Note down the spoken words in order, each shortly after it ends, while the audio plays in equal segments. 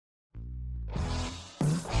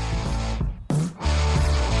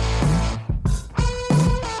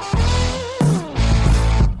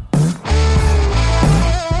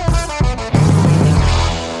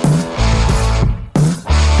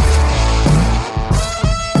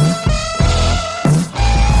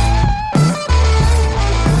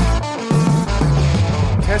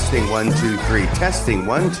Testing 1 2 3. Testing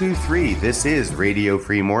 1 2 3. This is Radio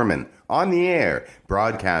Free Mormon on the air,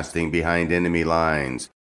 broadcasting behind enemy lines.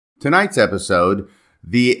 Tonight's episode,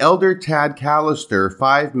 the Elder Tad Callister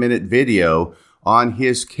 5-minute video on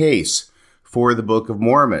his case for the Book of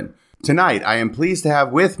Mormon. Tonight, I am pleased to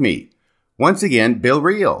have with me, once again, Bill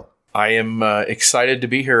Reel. I am excited to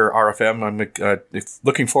be here, RFM. I'm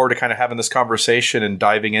looking forward to kind of having this conversation and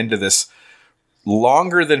diving into this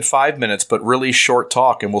longer than 5 minutes, but really short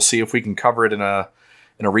talk, and we'll see if we can cover it in a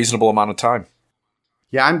reasonable amount of time.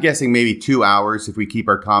 Yeah, I'm guessing maybe 2 hours if we keep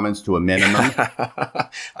our comments to a minimum.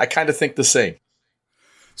 I kind of think the same.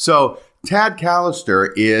 So, Tad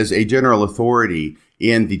Callister is a general authority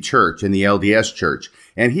in the church, in the LDS church,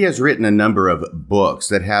 and he has written a number of books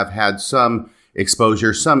that have had some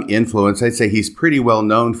exposure, some influence. I'd say he's pretty well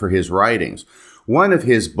known for his writings. One of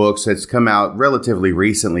his books that's come out relatively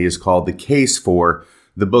recently is called The Case for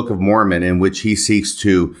the Book of Mormon, in which he seeks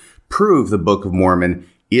to prove the Book of Mormon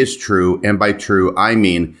is true, and by true, I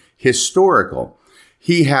mean historical.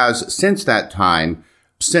 He has, since that time,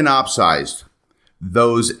 synopsized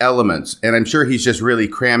those elements, and I'm sure he's just really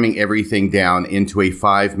cramming everything down into a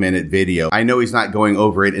 5-minute video. I know he's not going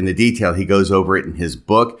over it in the detail. He goes over it in his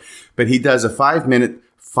book, but he does a 5-minute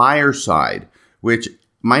fireside, which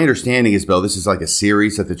my understanding is, Bill, this is like a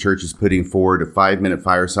series that the church is putting forward of 5-minute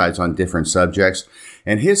firesides on different subjects.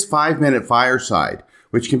 And his 5-minute fireside,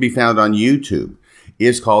 which can be found on YouTube,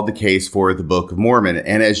 is called The Case for the Book of Mormon.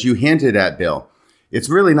 And as you hinted at, Bill,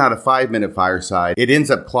 it's really not a 5-minute fireside. It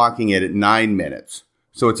ends up clocking it at 9 minutes.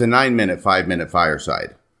 So it's a 9-minute, 5-minute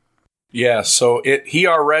fireside. Yeah, so he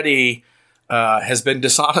already has been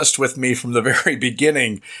dishonest with me from the very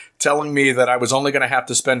beginning, telling me that I was only going to have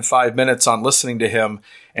to spend 5 minutes on listening to him,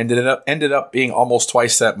 and it ended up being almost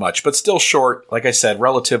twice that much, but still short, like I said,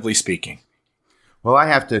 relatively speaking. Well, I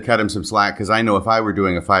have to cut him some slack because I know if I were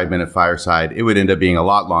doing a 5-minute fireside, it would end up being a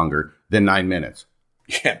lot longer than 9 minutes.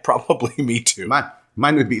 Yeah, probably me too.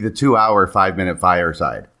 Mine would be the 2-hour, 5-minute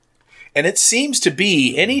fireside. And it seems to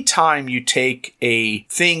be any time you take a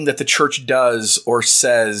thing that the church does or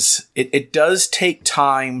says, it does take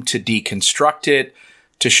time to deconstruct it,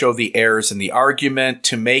 to show the errors in the argument,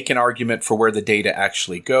 to make an argument for where the data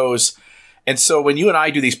actually goes. And so when you and I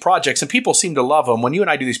do these projects, and people seem to love them, when you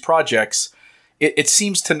and I do these projects, it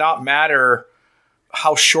seems to not matter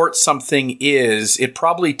how short something is. It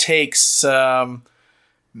probably takes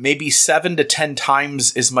maybe 7 to 10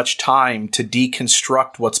 times as much time to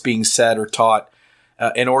deconstruct what's being said or taught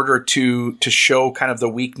in order to show kind of the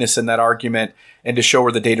weakness in that argument and to show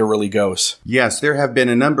where the data really goes. Yes, there have been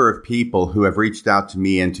a number of people who have reached out to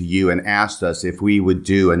me and to you and asked us if we would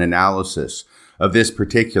do an analysis of this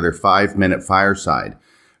particular 5-minute fireside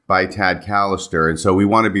by Tad Callister. And so we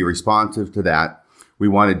want to be responsive to that. We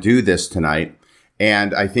want to do this tonight.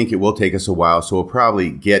 And I think it will take us a while, so we'll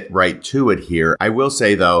probably get right to it here. I will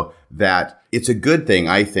say, though, that it's a good thing,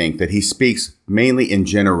 I think, that he speaks mainly in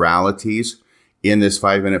generalities in this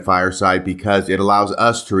 5-minute fireside because it allows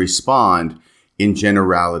us to respond in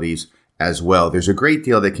generalities as well. There's a great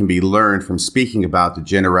deal that can be learned from speaking about the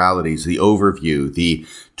generalities, the overview, the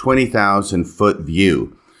 20,000-foot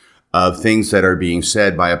view of things that are being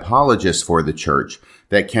said by apologists for the church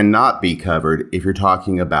that cannot be covered if you're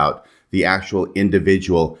talking about the actual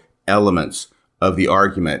individual elements of the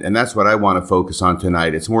argument. And that's what I want to focus on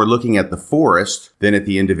tonight. It's more looking at the forest than at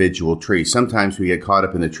the individual tree. Sometimes we get caught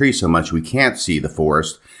up in the tree so much we can't see the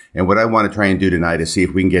forest. And what I want to try and do tonight is see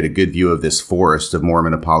if we can get a good view of this forest of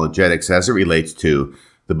Mormon apologetics as it relates to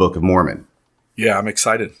the Book of Mormon. Yeah, I'm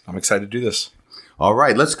excited. I'm excited to do this. All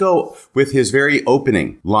right, let's go with his very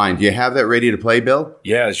opening line. Do you have that ready to play, Bill?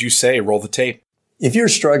 Yeah, as you say, roll the tape. If you're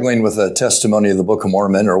struggling with a testimony of the Book of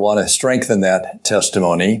Mormon or want to strengthen that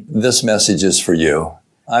testimony, this message is for you.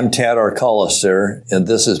 I'm Tad R. Callister, and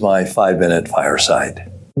this is my 5-minute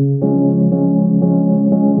fireside.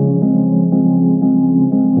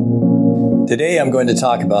 Today I'm going to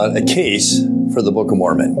talk about a case for the Book of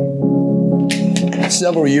Mormon.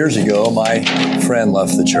 Several years ago, my friend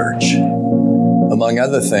left the church. Among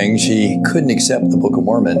other things, he couldn't accept the Book of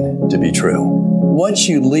Mormon to be true. Once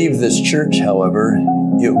you leave this church, however,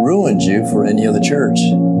 it ruins you for any other church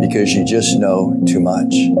because you just know too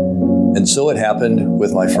much. And so it happened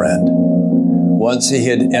with my friend. Once he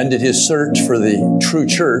had ended his search for the true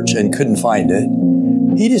church and couldn't find it,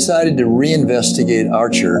 he decided to reinvestigate our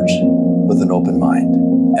church with an open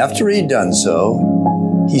mind. After he'd done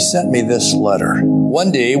so, he sent me this letter.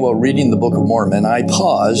 One day, while reading the Book of Mormon, I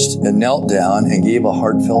paused and knelt down and gave a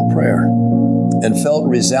heartfelt prayer, and felt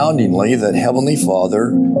resoundingly that Heavenly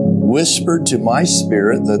Father whispered to my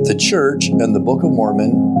spirit that the church and the Book of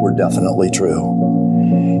Mormon were definitely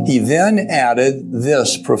true. He then added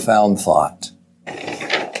this profound thought.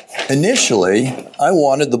 Initially, I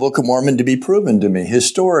wanted the Book of Mormon to be proven to me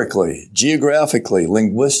historically, geographically,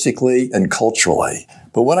 linguistically, and culturally.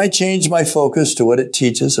 But when I changed my focus to what it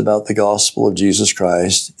teaches about the gospel of Jesus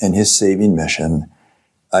Christ and his saving mission,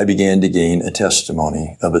 I began to gain a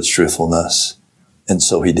testimony of its truthfulness. And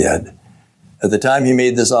so he did. At the time he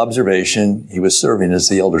made this observation, he was serving as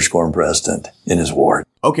the Elders Quorum president in his ward.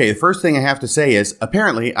 Okay, the first thing I have to say is,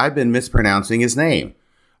 apparently I've been mispronouncing his name.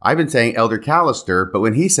 I've been saying Elder Callister, but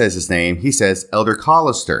when he says his name, he says Elder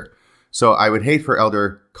Collister. So I would hate for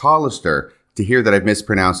Elder Collister to hear that I've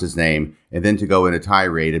mispronounced his name and then to go in a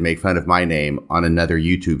tirade and make fun of my name on another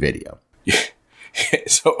YouTube video.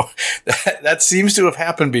 So that seems to have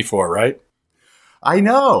happened before, right? I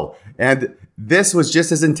know. And this was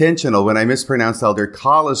just as intentional when I mispronounced Elder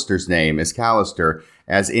Collister's name as Callister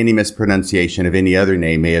as any mispronunciation of any other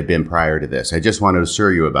name may have been prior to this. I just want to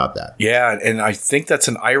assure you about that. Yeah, and I think that's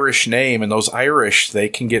an Irish name, and those Irish, they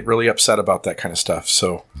can get really upset about that kind of stuff.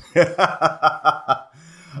 So,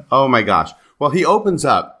 oh my gosh. Well, he opens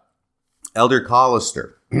up, Elder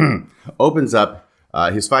Collister opens up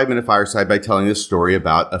his 5-minute fireside by telling this story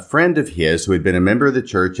about a friend of his who had been a member of the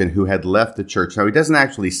church and who had left the church. Now, he doesn't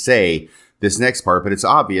actually say this next part, but it's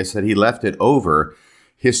obvious that he left it over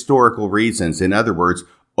historical reasons. In other words,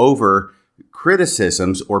 over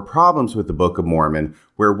criticisms or problems with the Book of Mormon,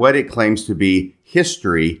 where what it claims to be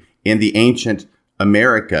history in the ancient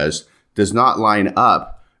Americas does not line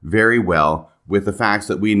up very well with the facts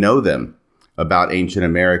that we know them about ancient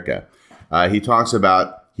America. He talks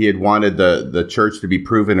about he had wanted the church to be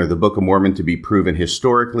proven, or the Book of Mormon to be proven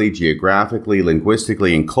historically, geographically,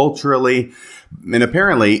 linguistically, and culturally. And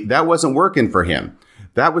apparently that wasn't working for him.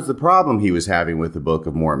 That was the problem he was having with the Book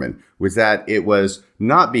of Mormon, was that it was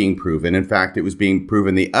not being proven. In fact, it was being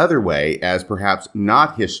proven the other way as perhaps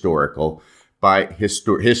not historical by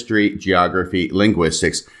history, geography,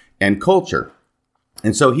 linguistics, and culture.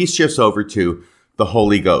 And so he shifts over to the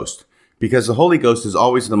Holy Ghost, because the Holy Ghost is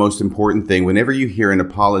always the most important thing. Whenever you hear an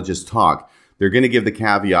apologist talk, they're going to give the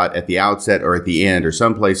caveat at the outset or at the end or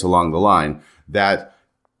someplace along the line that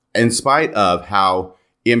in spite of how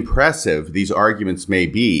impressive these arguments may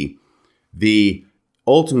be, the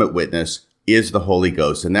ultimate witness is the Holy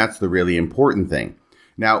Ghost. And that's the really important thing.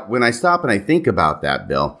 Now, when I stop and I think about that,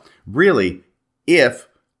 Bill, really, if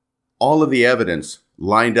all of the evidence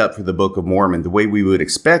lined up for the Book of Mormon the way we would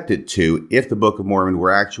expect it to, if the Book of Mormon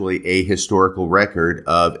were actually a historical record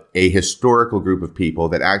of a historical group of people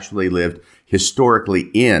that actually lived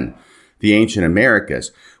historically in the ancient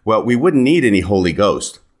Americas, well, we wouldn't need any Holy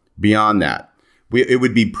Ghost beyond that. It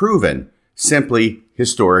would be proven simply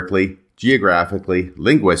historically, geographically,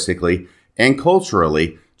 linguistically, and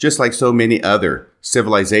culturally, just like so many other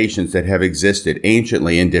civilizations that have existed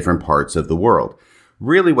anciently in different parts of the world.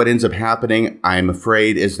 Really what ends up happening, I'm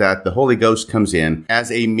afraid, is that the Holy Ghost comes in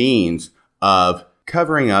as a means of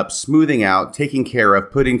covering up, smoothing out, taking care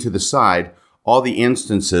of, putting to the side all the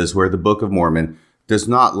instances where the Book of Mormon does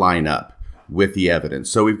not line up with the evidence.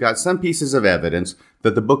 So we've got some pieces of evidence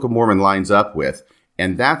that the Book of Mormon lines up with,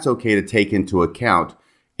 and that's okay to take into account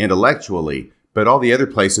intellectually, but all the other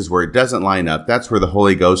places where it doesn't line up, that's where the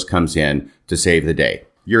Holy Ghost comes in to save the day.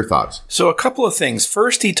 Your thoughts? So a couple of things.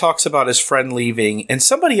 First, he talks about his friend leaving, and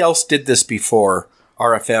somebody else did this before,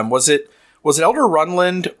 RFM. Was it Elder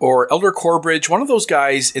Runland or Elder Corbridge? One of those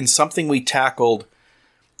guys in something we tackled,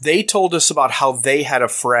 they told us about how they had a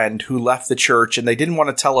friend who left the church, and they didn't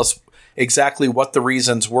want to tell us exactly what the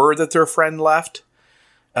reasons were that their friend left.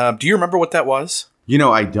 Do you remember what that was? You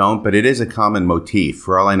know, I don't, but it is a common motif.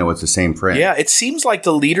 For all I know, it's the same friend. Yeah, it seems like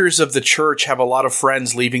the leaders of the church have a lot of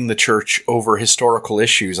friends leaving the church over historical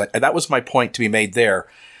issues. That was my point to be made there.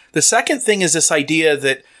 The second thing is this idea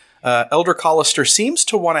that Elder Collister seems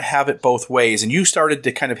to want to have it both ways, and you started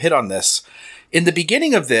to kind of hit on this. In the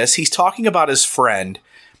beginning of this, he's talking about his friend,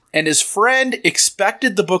 and his friend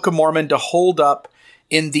expected the Book of Mormon to hold up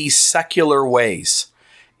in these secular ways.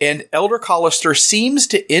 And Elder Collister seems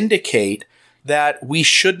to indicate that we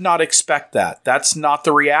should not expect that. That's not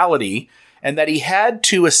the reality, and that he had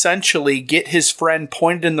to essentially get his friend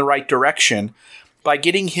pointed in the right direction by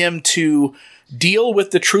getting him to deal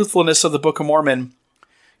with the truthfulness of the Book of Mormon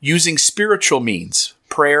using spiritual means,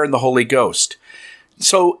 prayer and the Holy Ghost.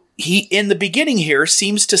 So he, in the beginning here,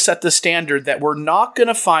 seems to set the standard that we're not going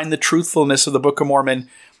to find the truthfulness of the Book of Mormon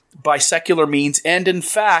by secular means. And in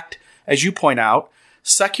fact, as you point out,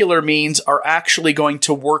 secular means are actually going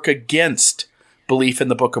to work against belief in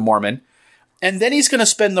the Book of Mormon. And then he's going to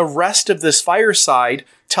spend the rest of this fireside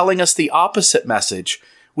telling us the opposite message,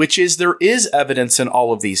 which is there is evidence in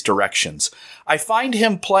all of these directions. I find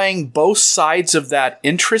him playing both sides of that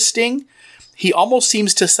interesting. He almost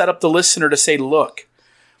seems to set up the listener to say, look,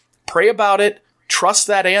 pray about it, trust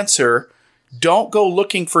that answer, don't go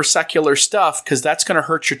looking for secular stuff because that's going to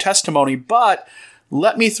hurt your testimony, but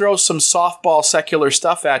let me throw some softball secular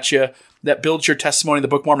stuff at you that builds your testimony in the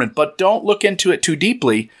Book of Mormon, but don't look into it too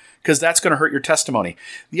deeply because that's going to hurt your testimony.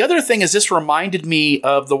 The other thing is this reminded me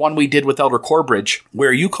of the one we did with Elder Corbridge,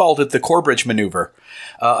 where you called it the Corbridge Maneuver,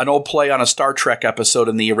 an old play on a Star Trek episode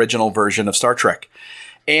in the original version of Star Trek.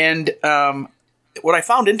 And what I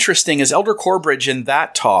found interesting is Elder Corbridge in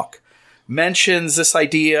that talk mentions this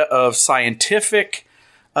idea of scientific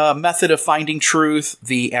method of finding truth,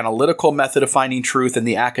 the analytical method of finding truth, and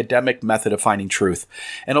the academic method of finding truth.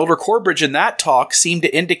 And Elder Corbridge in that talk seemed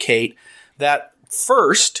to indicate that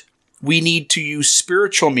first, we need to use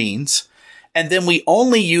spiritual means, and then we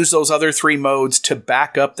only use those other three modes to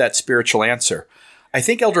back up that spiritual answer. I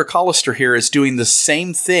think Elder Callister here is doing the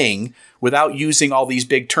same thing without using all these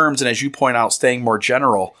big terms, and as you point out, staying more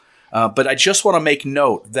general. But I just want to make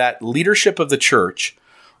note that leadership of the church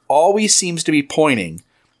always seems to be pointing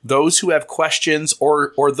those who have questions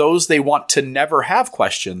or those they want to never have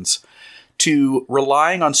questions to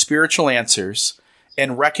relying on spiritual answers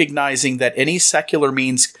and recognizing that any secular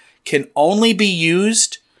means can only be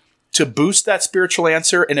used to boost that spiritual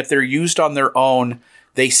answer. And if they're used on their own,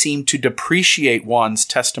 they seem to depreciate one's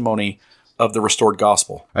testimony of the restored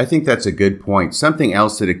gospel. I think that's a good point. Something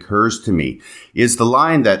else that occurs to me is the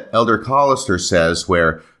line that Elder Callister says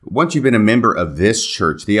where once you've been a member of this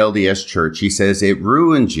church, the LDS church, he says it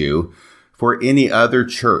ruins you for any other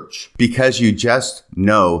church because you just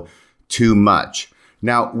know too much.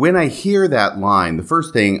 Now, when I hear that line, the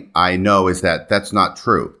first thing I know is that that's not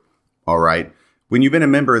true. All right. When you've been a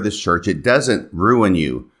member of this church, it doesn't ruin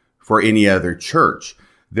you for any other church.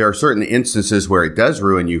 There are certain instances where it does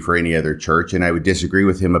ruin you for any other church, and I would disagree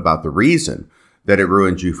with him about the reason that it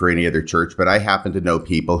ruins you for any other church. But I happen to know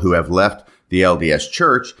people who have left the LDS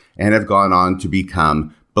church and have gone on to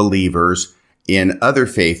become believers in other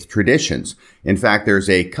faith traditions. In fact, there's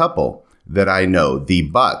a couple that I know, the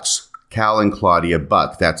Bucks, Cal and Claudia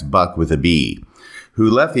Buck, that's Buck with a B, who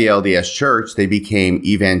left the LDS church. They became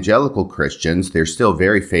evangelical Christians. They're still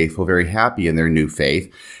very faithful, very happy in their new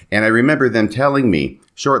faith. And I remember them telling me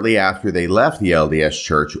shortly after they left the LDS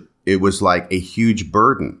church, it was like a huge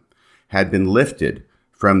burden had been lifted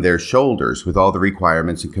from their shoulders with all the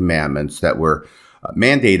requirements and commandments that were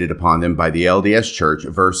mandated upon them by the LDS church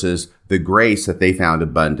versus the grace that they found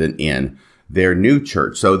abundant in their new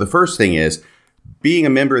church. So the first thing is, being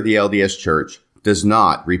a member of the LDS church does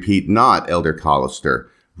not, repeat, not, Elder Callister,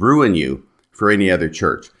 ruin you for any other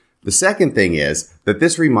church. The second thing is that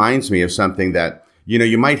this reminds me of something that,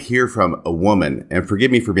 you might hear from a woman, and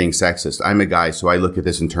forgive me for being sexist. I'm a guy, so I look at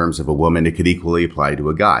this in terms of a woman. It could equally apply to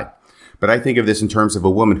a guy. But I think of this in terms of a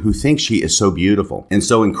woman who thinks she is so beautiful and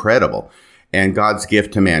so incredible and God's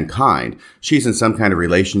gift to mankind. She's in some kind of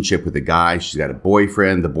relationship with a guy. She's got a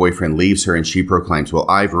boyfriend. The boyfriend leaves her and she proclaims, well,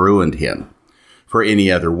 I've ruined him for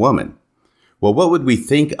any other woman. Well, what would we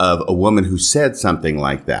think of a woman who said something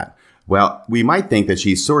like that? Well, we might think that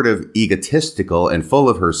she's sort of egotistical and full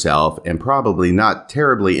of herself and probably not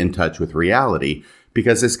terribly in touch with reality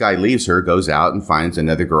because this guy leaves her, goes out and finds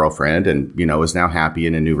another girlfriend and, is now happy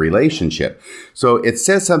in a new relationship. So it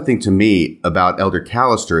says something to me about Elder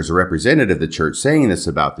Callister as a representative of the church saying this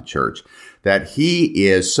about the church, that he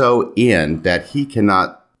is so in that he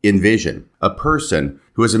cannot envision a person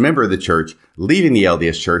who is a member of the church leaving the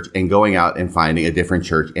LDS church and going out and finding a different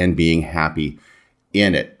church and being happy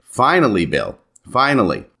in it. Finally, Bill,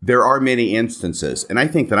 there are many instances, and I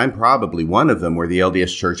think that I'm probably one of them where the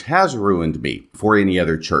LDS church has ruined me for any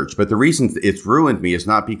other church. But the reason it's ruined me is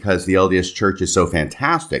not because the LDS church is so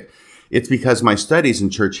fantastic. It's because my studies in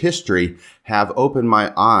church history have opened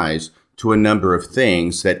my eyes to a number of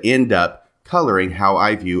things that end up coloring how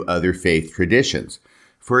I view other faith traditions.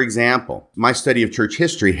 For example, my study of church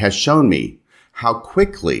history has shown me how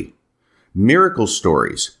quickly miracle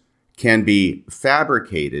stories can be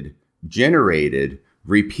fabricated, generated,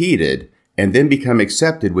 repeated, and then become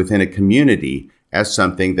accepted within a community as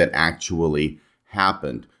something that actually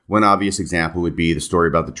happened. One obvious example would be the story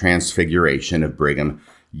about the transfiguration of Brigham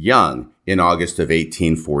Young in August of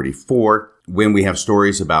 1844, when we have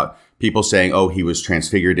stories about people saying, oh, he was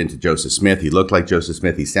transfigured into Joseph Smith. He looked like Joseph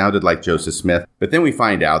Smith. He sounded like Joseph Smith. But then we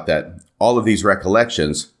find out that all of these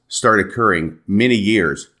recollections start occurring many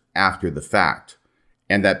years after the fact,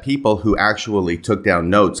 and that people who actually took down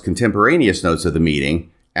notes, contemporaneous notes of the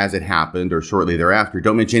meeting as it happened or shortly thereafter,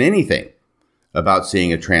 don't mention anything about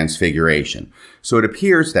seeing a transfiguration. So it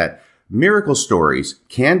appears that miracle stories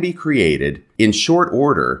can be created in short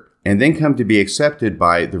order and then come to be accepted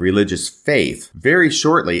by the religious faith very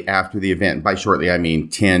shortly after the event. By shortly, I mean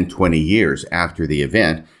 10, 20 years after the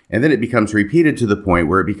event. And then it becomes repeated to the point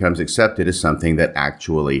where it becomes accepted as something that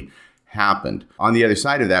actually happened. On the other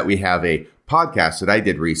side of that, we have a podcast that I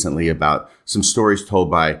did recently about some stories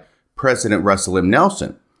told by President Russell M.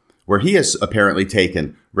 Nelson, where he has apparently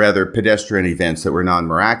taken rather pedestrian events that were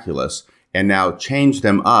non-miraculous and now changed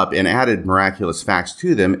them up and added miraculous facts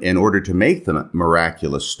to them in order to make them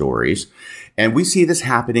miraculous stories. And we see this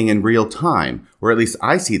happening in real time, or at least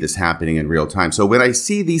I see this happening in real time. So when I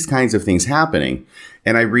see these kinds of things happening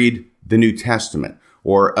and I read the New Testament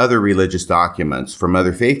or other religious documents from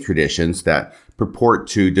other faith traditions that purport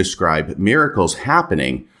to describe miracles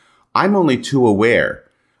happening, I'm only too aware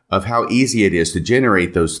of how easy it is to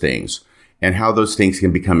generate those things and how those things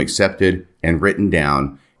can become accepted and written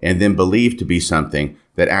down and then believed to be something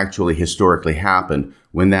that actually historically happened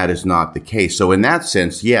when that is not the case. So in that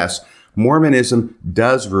sense, yes, Mormonism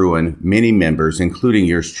does ruin many members, including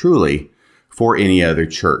yours truly, for any other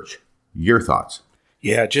church. Your thoughts?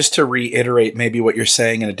 Yeah, just to reiterate maybe what you're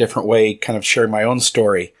saying in a different way, kind of sharing my own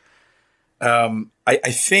story. I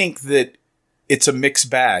think that it's a mixed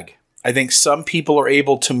bag. I think some people are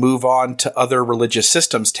able to move on to other religious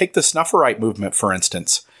systems. Take the Snufferite movement, for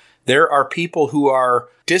instance. There are people who are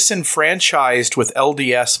disenfranchised with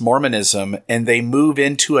LDS Mormonism and they move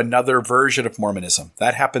into another version of Mormonism.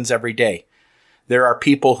 That happens every day. There are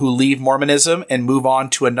people who leave Mormonism and move on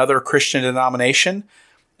to another Christian denomination.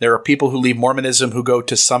 There are people who leave Mormonism who go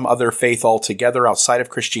to some other faith altogether outside of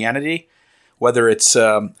Christianity, whether it's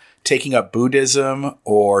taking up Buddhism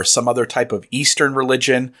or some other type of Eastern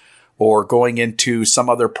religion or going into some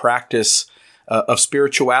other practice of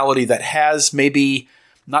spirituality that has maybe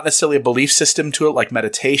not necessarily a belief system to it, like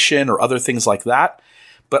meditation or other things like that.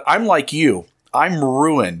 But I'm like you. I'm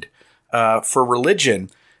ruined for religion.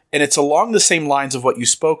 And it's along the same lines of what you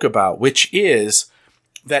spoke about, which is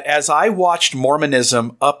that as I watched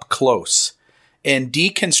Mormonism up close and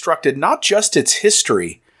deconstructed not just its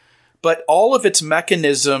history, but all of its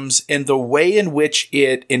mechanisms and the way in which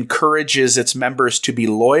it encourages its members to be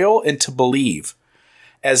loyal and to believe,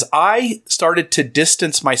 as I started to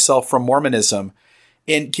distance myself from Mormonism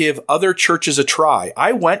and give other churches a try.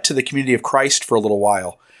 I went to the Community of Christ for a little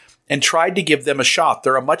while and tried to give them a shot.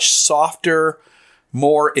 They're a much softer,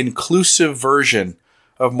 more inclusive version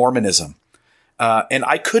of Mormonism. And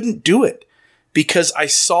I couldn't do it because I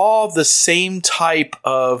saw the same type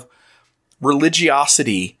of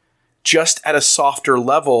religiosity just at a softer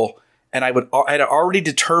level. And I had already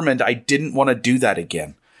determined I didn't want to do that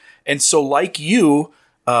again. And so like you,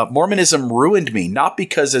 Mormonism ruined me, not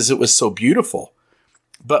because as it was so beautiful,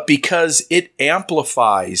 but because it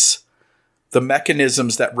amplifies the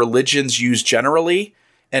mechanisms that religions use generally,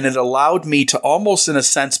 and it allowed me to almost, in a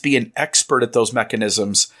sense, be an expert at those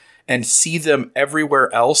mechanisms and see them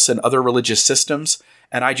everywhere else in other religious systems,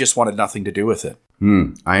 and I just wanted nothing to do with it.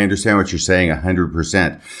 I understand what you're saying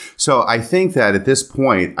 100%. So I think that at this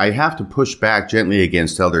point, I have to push back gently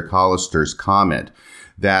against Elder Collister's comment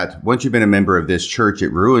that once you've been a member of this church,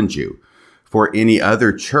 it ruined you for any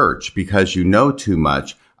other church because you know too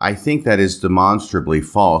much. I think that is demonstrably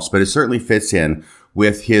false, but it certainly fits in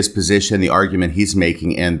with his position, the argument he's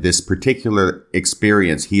making, and this particular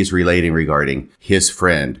experience he's relating regarding his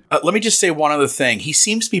friend. Let me just say one other thing. He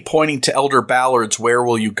seems to be pointing to Elder Ballard's "Where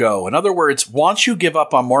Will You Go?" In other words, once you give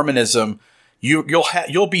up on Mormonism,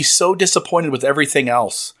 you'll be so disappointed with everything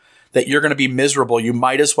else that you're going to be miserable. You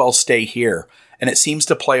might as well stay here. And it seems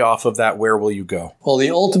to play off of that, "Where will you go?" Well, the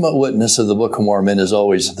ultimate witness of the Book of Mormon is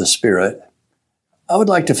always the Spirit. I would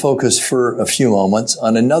like to focus for a few moments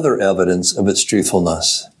on another evidence of its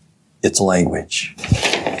truthfulness, its language.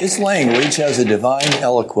 Its language has a divine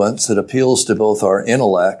eloquence that appeals to both our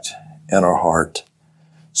intellect and our heart.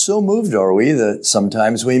 So moved are we that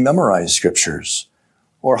sometimes we memorize scriptures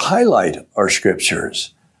or highlight our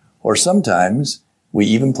scriptures, or sometimes we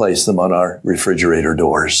even place them on our refrigerator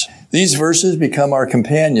doors. These verses become our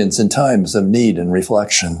companions in times of need and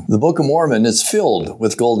reflection. The Book of Mormon is filled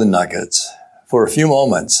with golden nuggets. For a few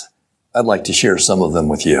moments, I'd like to share some of them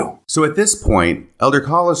with you. So at this point, Elder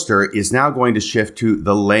Collister is now going to shift to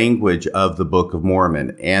the language of the Book of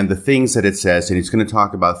Mormon and the things that it says, and he's going to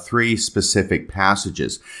talk about 3 specific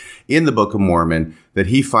passages in the Book of Mormon that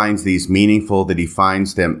he finds these meaningful, that he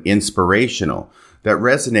finds them inspirational, that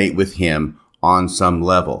resonate with him on some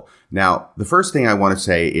level. Now, the first thing I want to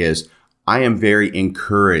say is I am very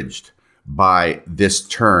encouraged by this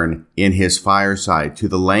turn in his fireside to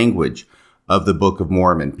the language of the Book of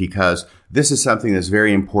Mormon, because this is something that's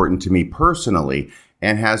very important to me personally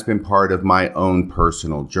and has been part of my own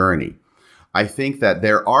personal journey. I think that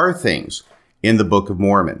there are things in the Book of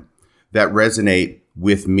Mormon that resonate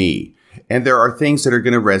with me, and there are things that are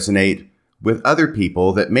going to resonate with other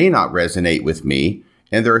people that may not resonate with me,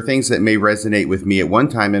 and there are things that may resonate with me at one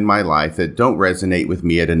time in my life that don't resonate with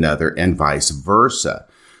me at another, and vice versa.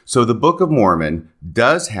 So the Book of Mormon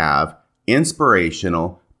does have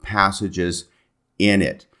inspirational passages in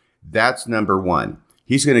it. That's number one.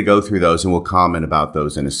 He's going to go through those and we'll comment about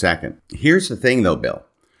those in a second. Here's the thing though, Bill.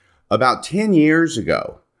 About 10 years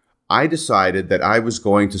ago, I decided that I was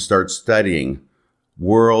going to start studying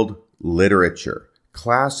world literature,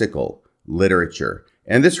 classical literature.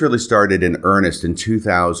 And this really started in earnest in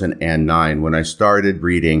 2009 when I started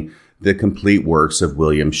reading the complete works of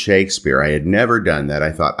William Shakespeare. I had never done that.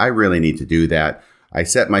 I thought, I really need to do that. I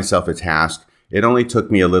set myself a task. It only took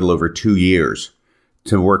me a little over 2 years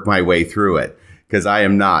to work my way through it because I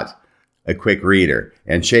am not a quick reader.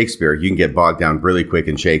 And Shakespeare, you can get bogged down really quick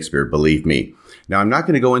in Shakespeare, believe me. Now, I'm not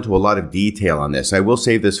going to go into a lot of detail on this. I will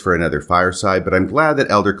save this for another fireside, but I'm glad that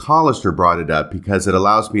Elder Collister brought it up because it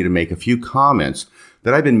allows me to make a few comments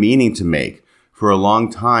that I've been meaning to make for a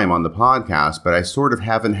long time on the podcast, but I sort of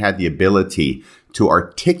haven't had the ability to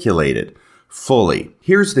articulate it fully.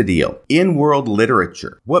 Here's the deal. In world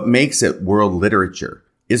literature, what makes it world literature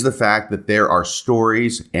is the fact that there are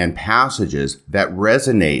stories and passages that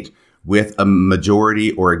resonate with a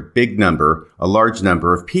majority or a big number, a large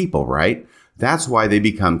number of people, right? That's why they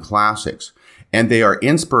become classics. And they are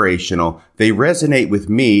inspirational. They resonate with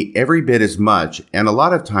me every bit as much, and a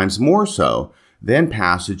lot of times more so, than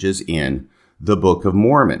passages in the Book of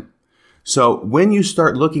Mormon. So when you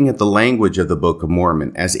start looking at the language of the Book of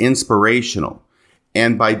Mormon as inspirational,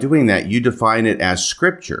 and by doing that, you define it as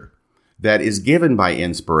scripture that is given by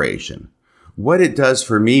inspiration, what it does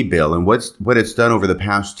for me, Bill, and what it's done over the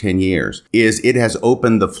past 10 years is it has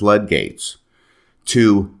opened the floodgates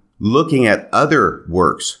to looking at other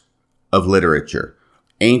works of literature,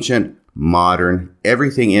 ancient, modern,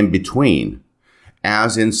 everything in between,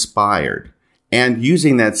 as inspired, and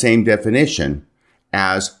using that same definition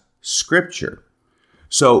as scripture.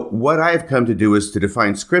 So what I've come to do is to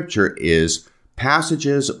define scripture is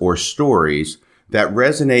passages or stories that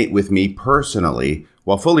resonate with me personally,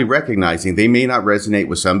 while fully recognizing they may not resonate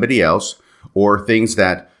with somebody else, or things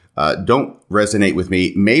that don't resonate with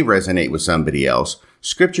me may resonate with somebody else.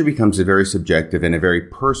 Scripture becomes a very subjective and a very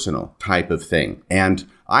personal type of thing. And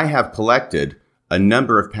I have collected a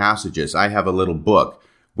number of passages. I have a little book,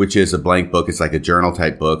 which is a blank book. It's like a journal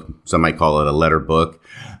type book. Some might call it a letter book,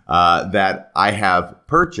 that I have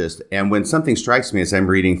purchased. And when something strikes me as I'm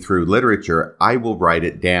reading through literature, I will write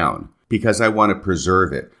it down because I want to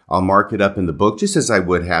preserve it. I'll mark it up in the book just as I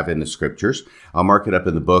would have in the scriptures. I'll mark it up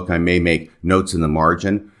in the book. I may make notes in the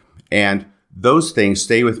margin. And those things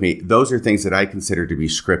stay with me. Those are things that I consider to be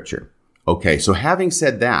scripture. Okay, so having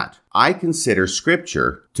said that, I consider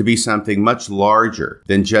scripture to be something much larger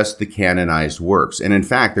than just the canonized works. And in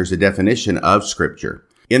fact, there's a definition of scripture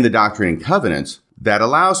in the Doctrine and Covenants that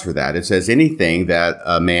allows for that. It says anything that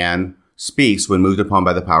a man speaks when moved upon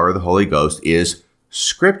by the power of the Holy Ghost is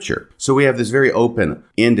scripture. So we have this very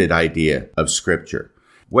open-ended idea of scripture.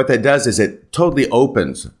 What that does is it totally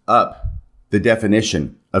opens up the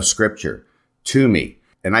definition of scripture to me.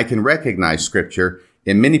 And I can recognize scripture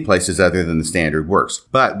in many places other than the standard works.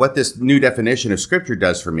 But what this new definition of scripture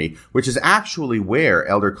does for me, which is actually where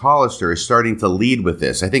Elder Collister is starting to lead with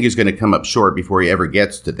this. I think he's going to come up short before he ever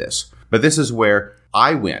gets to this. But this is where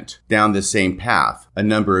I went down the same path a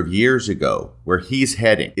number of years ago, where he's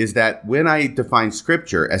heading, is that when I define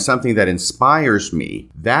scripture as something that inspires me,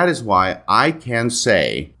 that is why I can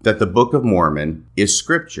say that the Book of Mormon is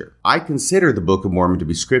scripture. I consider the Book of Mormon to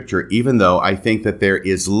be scripture, even though I think that there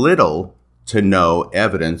is little to no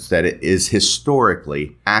evidence that it is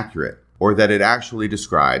historically accurate or that it actually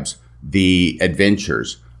describes the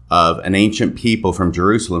adventures of an ancient people from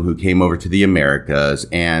Jerusalem who came over to the Americas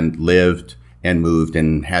and lived and moved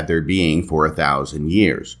and had their being for 1,000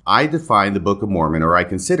 years. I define the Book of Mormon, or I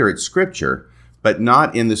consider it scripture, but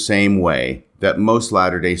not in the same way that most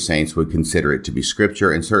Latter-day Saints would consider it to be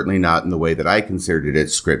scripture, and certainly not in the way that I considered it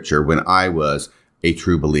scripture when I was a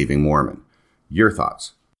true believing Mormon. Your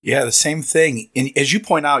thoughts? Yeah, the same thing. And as you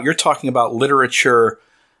point out, you're talking about literature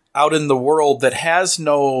out in the world that has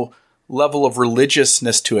no level of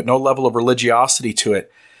religiousness to it, no level of religiosity to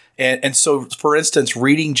it. And so, for instance,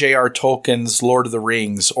 reading J.R. Tolkien's Lord of the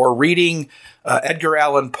Rings, or reading Edgar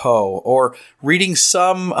Allan Poe, or reading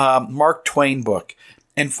some Mark Twain book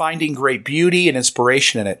and finding great beauty and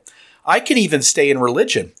inspiration in it. I can even stay in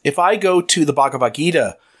religion. If I go to the Bhagavad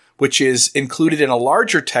Gita, which is included in a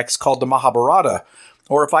larger text called the Mahabharata,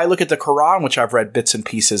 or if I look at the Quran, which I've read bits and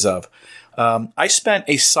pieces of, I spent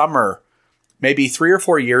a summer, maybe 3 or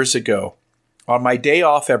 4 years ago, on my day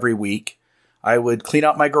off every week. I would clean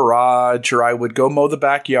out my garage, or I would go mow the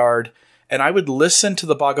backyard, and I would listen to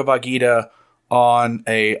the Bhagavad Gita on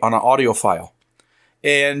an audio file.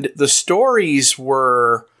 And the stories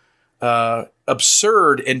were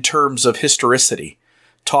absurd in terms of historicity,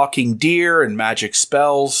 talking deer and magic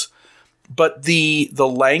spells, but the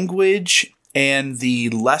language and the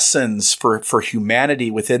lessons for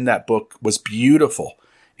humanity within that book was beautiful,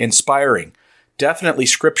 inspiring, definitely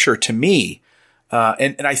scripture to me.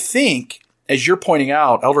 And I think, as you're pointing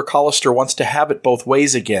out, Elder Callister wants to have it both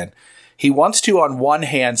ways again. He wants to, on one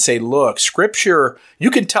hand, say, look, scripture,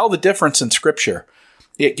 you can tell the difference in scripture.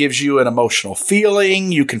 It gives you an emotional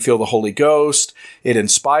feeling. You can feel the Holy Ghost. It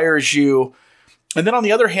inspires you. And then on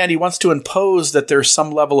the other hand, he wants to impose that there's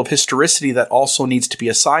some level of historicity that also needs to be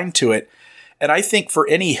assigned to it. And I think for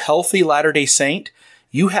any healthy Latter-day Saint,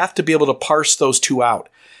 you have to be able to parse those two out.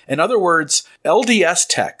 In other words, LDS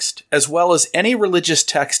text, as well as any religious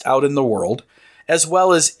text out in the world, as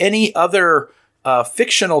well as any other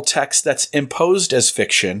fictional text that's imposed as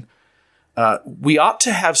fiction, we ought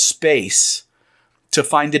to have space to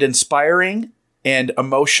find it inspiring and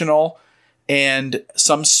emotional and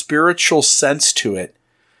some spiritual sense to it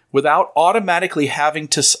without automatically having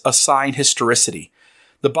to assign historicity.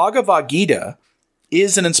 The Bhagavad Gita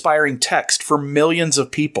is an inspiring text for millions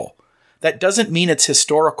of people. That doesn't mean it's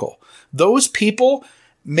historical. Those people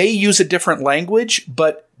may use a different language,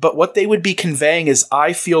 but what they would be conveying is,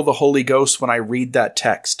 I feel the Holy Ghost when I read that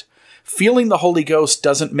text. Feeling the Holy Ghost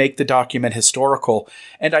doesn't make the document historical,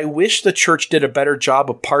 and I wish the church did a better job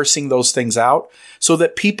of parsing those things out so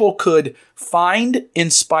that people could find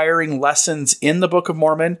inspiring lessons in the Book of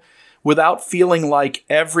Mormon without feeling like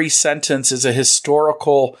every sentence is a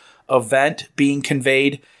historical event being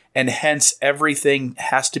conveyed, and hence everything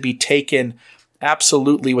has to be taken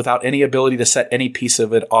absolutely without any ability to set any piece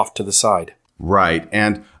of it off to the side. Right.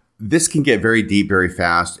 And this can get very deep very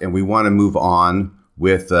fast, and we want to move on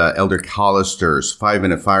with Elder Callister's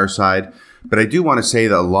 5-minute fireside. But I do want to say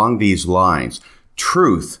that along these lines,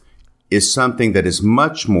 truth is something that is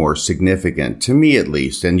much more significant, to me at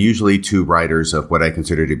least, and usually to writers of what I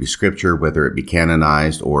consider to be scripture, whether it be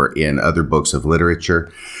canonized or in other books of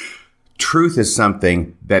literature. Truth is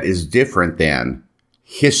something that is different than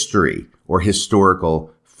history or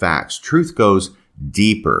historical facts. Truth goes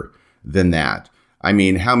deeper than that. I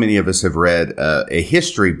mean, how many of us have read a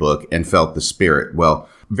history book and felt the spirit? Well,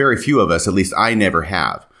 very few of us, at least I never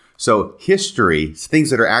have. So history,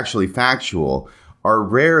 things that are actually factual, are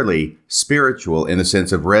rarely spiritual in the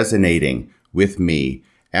sense of resonating with me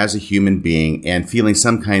as a human being and feeling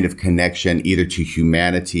some kind of connection either to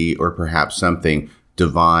humanity or perhaps something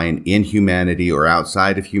divine in humanity or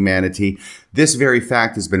outside of humanity. This very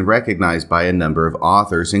fact has been recognized by a number of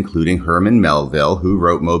authors, including Herman Melville, who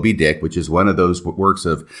wrote Moby Dick, which is one of those works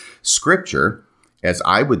of scripture, as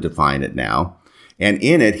I would define it now. And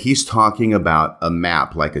in it, he's talking about a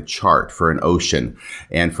map, like a chart for an ocean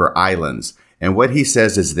and for islands. And what he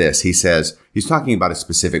says is this. He says, he's talking about a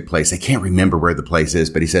specific place. I can't remember where the place is,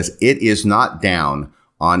 but he says, it is not down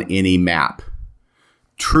on any map.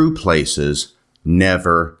 True places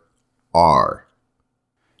never are.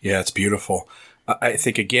 Yeah, it's beautiful. I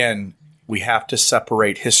think, again, we have to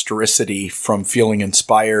separate historicity from feeling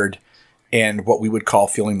inspired and what we would call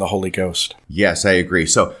feeling the Holy Ghost. Yes, I agree.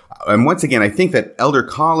 So, and once again, I think that Elder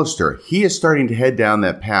Callister, he is starting to head down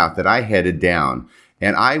that path that I headed down.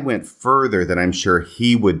 And I went further than I'm sure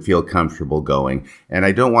he would feel comfortable going. And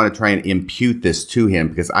I don't want to try and impute this to him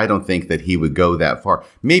because I don't think that he would go that far.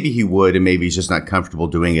 Maybe he would, and maybe he's just not comfortable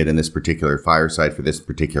doing it in this particular fireside for this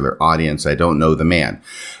particular audience. I don't know the man.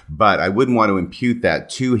 But I wouldn't want to impute that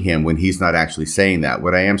to him when he's not actually saying that.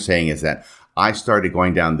 What I am saying is that I started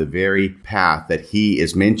going down the very path that he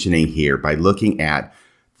is mentioning here by looking at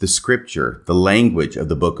the scripture, the language of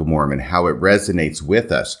the Book of Mormon, how it resonates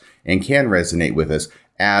with us and can resonate with us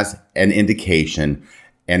as an indication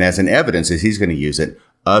and as an evidence, as he's going to use it,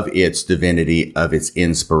 of its divinity, of its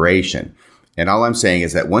inspiration. And all I'm saying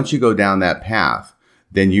is that once you go down that path,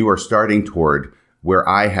 then you are starting toward where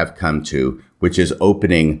I have come to, which is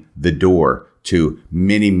opening the door to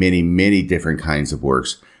many, many, many different kinds of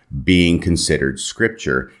works being considered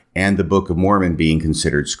scripture, and the Book of Mormon being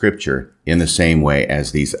considered scripture in the same way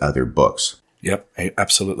as these other books. Yep,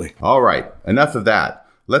 absolutely. All right, enough of that.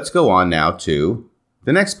 Let's go on now to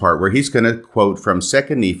the next part where he's going to quote from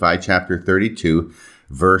 2 Nephi chapter 32,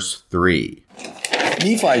 verse 3.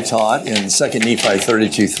 Nephi taught in 2 Nephi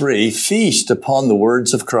 32:3, feast upon the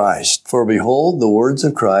words of Christ, for behold, the words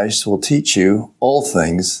of Christ will teach you all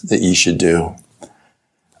things that ye should do.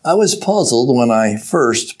 I was puzzled when I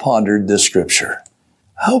first pondered this scripture.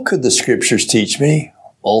 How could the scriptures teach me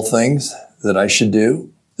all things that I should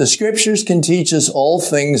do? The scriptures can teach us all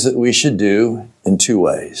things that we should do in two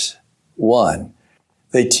ways. One,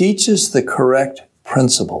 they teach us the correct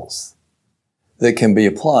principles that can be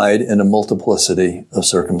applied in a multiplicity of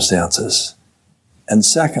circumstances. And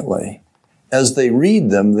secondly, as they read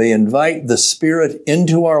them, they invite the Spirit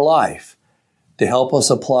into our life to help us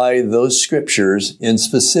apply those scriptures in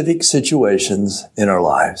specific situations in our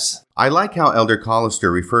lives. I like how Elder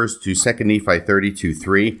Collister refers to 2 Nephi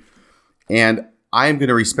 32:3, and I am going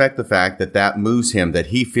to respect the fact that that moves him, that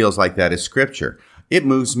he feels like that is scripture. It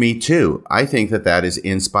moves me too. I think that that is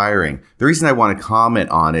inspiring. The reason I want to comment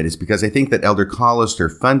on it is because I think that Elder Collister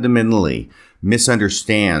fundamentally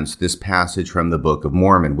misunderstands this passage from the Book of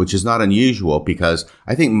Mormon, which is not unusual because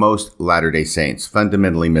I think most Latter-day Saints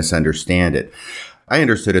fundamentally misunderstand it. I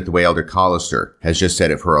understood it the way Elder Collister has just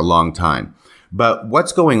said it for a long time. But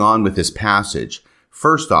what's going on with this passage?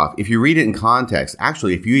 First off, if you read it in context,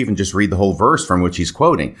 actually, if you even just read the whole verse from which he's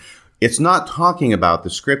quoting, it's not talking about the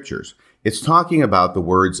scriptures. It's talking about the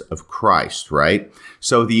words of Christ, right?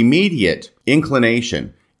 So the immediate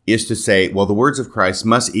inclination is to say, well, the words of Christ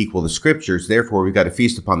must equal the scriptures. Therefore, we've got to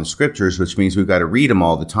feast upon the scriptures, which means we've got to read them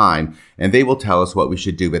all the time, and they will tell us what we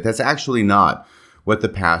should do. But that's actually not what the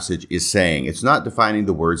passage is saying. It's not defining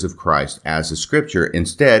the words of Christ as a scripture.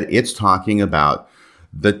 Instead, it's talking about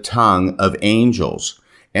the tongue of angels,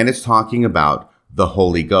 and it's talking about the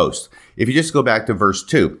Holy Ghost. If you just go back to verse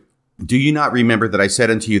 2, do you not remember that I said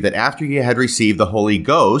unto you that after ye had received the Holy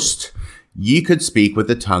Ghost, ye could speak with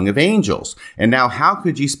the tongue of angels? And now how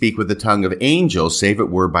could ye speak with the tongue of angels, save it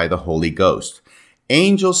were by the Holy Ghost?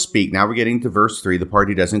 Angels speak, now we're getting to verse 3, the part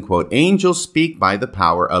he doesn't quote. Angels speak by the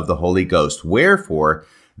power of the Holy Ghost. Wherefore,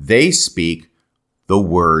 they speak the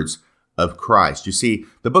words of Christ. You see,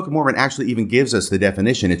 the Book of Mormon actually even gives us the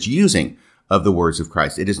definition it's using of the words of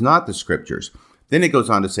Christ. It is not the scriptures. Then it goes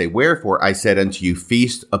on to say, wherefore I said unto you,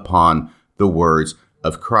 feast upon the words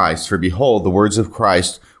of Christ. For behold, the words of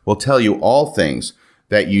Christ will tell you all things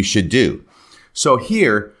that you should do. So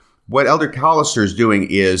here, what Elder Collister is doing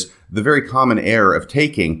is the very common error of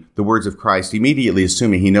taking the words of Christ, immediately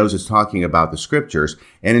assuming he knows it's talking about the scriptures,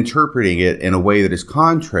 and interpreting it in a way that is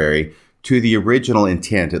contrary to the original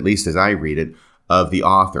intent, at least as I read it, of the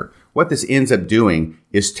author. What this ends up doing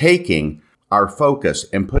is taking our focus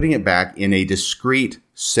and putting it back in a discrete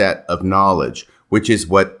set of knowledge, which is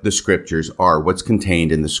what the scriptures are, what's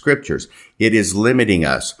contained in the scriptures. It is limiting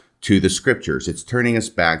us to the scriptures. It's turning us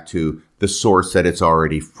back to the source that it's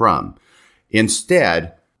already from.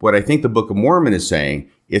 Instead, what I think the Book of Mormon is saying,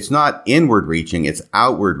 it's not inward reaching, it's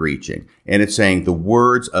outward reaching. And it's saying the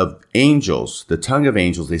words of angels, the tongue of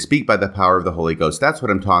angels, they speak by the power of the Holy Ghost. That's what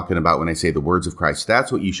I'm talking about when I say the words of Christ. That's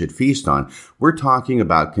what you should feast on. We're talking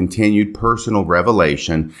about continued personal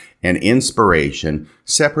revelation and inspiration,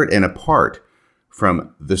 separate and apart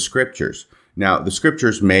from the scriptures. Now, the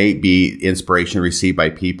scriptures may be inspiration received by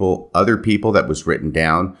other people that was written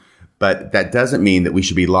down, but that doesn't mean that we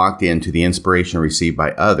should be locked into the inspiration received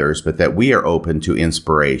by others, but that we are open to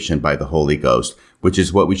inspiration by the Holy Ghost, which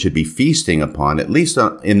is what we should be feasting upon, at least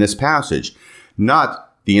in this passage,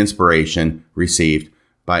 not the inspiration received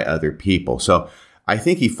by other people. So I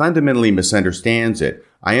think he fundamentally misunderstands it.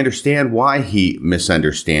 I understand why he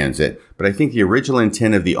misunderstands it, but I think the original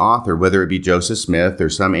intent of the author, whether it be Joseph Smith or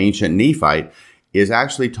some ancient Nephite, is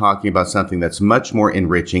actually talking about something that's much more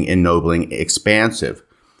enriching, ennobling, expansive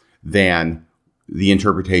than the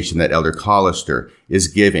interpretation that Elder Collister is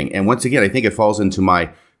giving. And once again, I think it falls into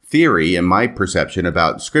my theory and my perception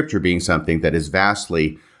about Scripture being something that is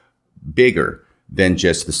vastly bigger than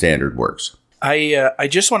just the standard works. I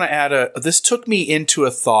just want to add this took me into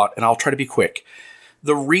a thought, and I'll try to be quick.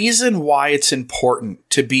 The reason why it's important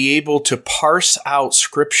to be able to parse out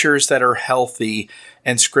scriptures that are healthy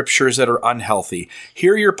and scriptures that are unhealthy.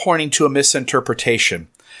 Here you're pointing to a misinterpretation.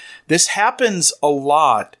 This happens a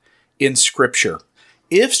lot in Scripture.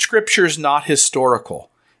 If Scripture is not historical,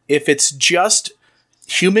 if it's just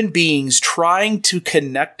human beings trying to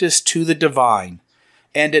connect us to the divine,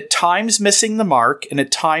 and at times missing the mark, and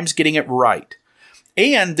at times getting it right,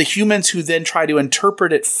 and the humans who then try to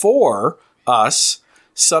interpret it for us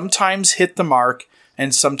sometimes hit the mark,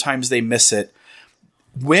 and sometimes they miss it.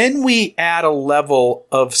 When we add a level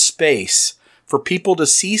of space for people to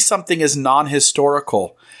see something as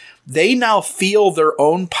non-historical, they now feel their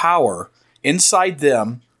own power inside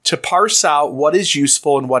them to parse out what is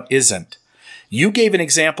useful and what isn't. You gave an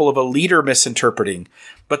example of a leader misinterpreting,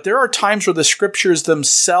 but there are times where the scriptures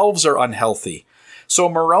themselves are unhealthy. So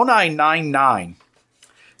Moroni 9:9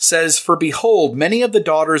 says, "For behold, many of the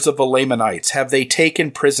daughters of the Lamanites have they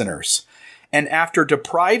taken prisoners, and after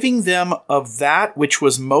depriving them of that which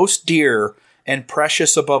was most dear and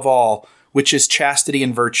precious above all, which is chastity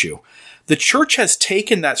and virtue." The church has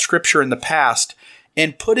taken that scripture in the past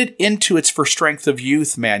and put it into its For Strength of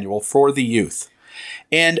Youth manual for the youth,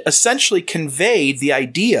 and essentially conveyed the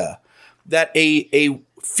idea that a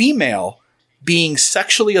female being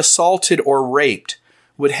sexually assaulted or raped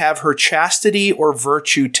would have her chastity or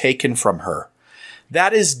virtue taken from her.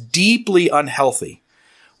 That is deeply unhealthy.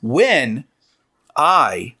 When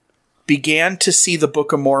I began to see the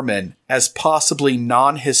Book of Mormon as possibly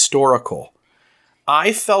non-historical,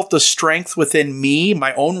 I felt the strength within me,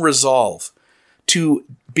 my own resolve, to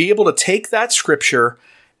be able to take that scripture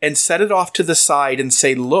and set it off to the side and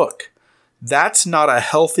say, look, that's not a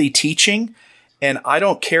healthy teaching, and I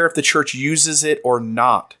don't care if the church uses it or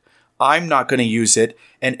not. I'm not going to use it,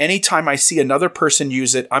 and anytime I see another person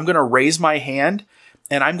use it, I'm going to raise my hand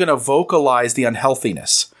and I'm going to vocalize the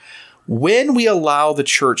unhealthiness. When we allow the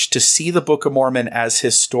church to see the Book of Mormon as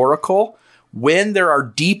historical, when there are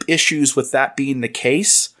deep issues with that being the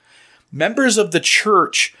case, members of the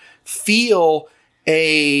church feel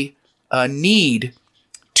a need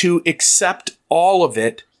to accept all of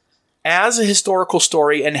it as a historical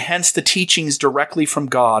story and hence the teachings directly from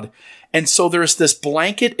God. And so there's this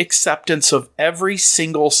blanket acceptance of every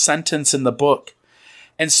single sentence in the book.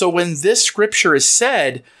 And so when this scripture is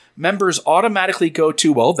said, members automatically go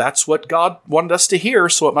to, well, that's what God wanted us to hear,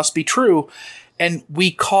 so it must be true. And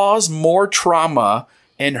we cause more trauma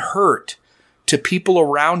and hurt to people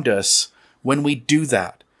around us when we do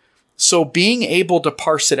that. So being able to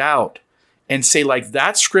parse it out and say, like,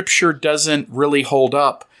 that scripture doesn't really hold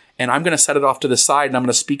up, and I'm going to set it off to the side and I'm going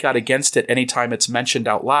to speak out against it anytime it's mentioned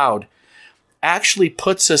out loud, actually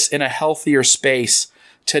puts us in a healthier space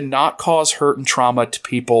to not cause hurt and trauma to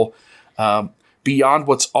people beyond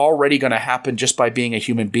what's already going to happen just by being a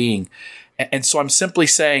human being. And so I'm simply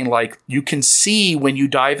saying, like, you can see when you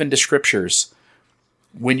dive into scriptures,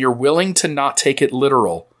 when you're willing to not take it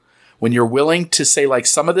literal, when you're willing to say, like,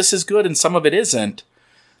 some of this is good and some of it isn't,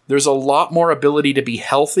 there's a lot more ability to be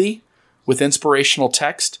healthy with inspirational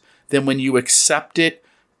text than when you accept it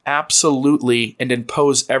absolutely and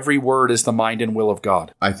impose every word as the mind and will of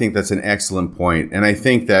God. I think that's an excellent point. And I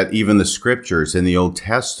think that even the scriptures in the Old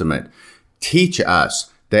Testament teach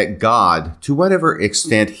us that God, to whatever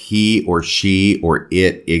extent he or she or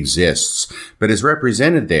it exists, but is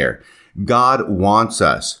represented there, God wants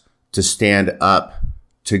us to stand up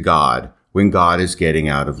to God when God is getting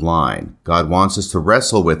out of line. God wants us to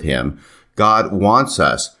wrestle with him. God wants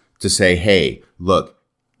us to say, hey, look,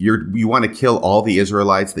 you want to kill all the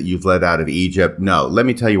Israelites that you've led out of Egypt? No, let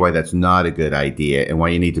me tell you why that's not a good idea and why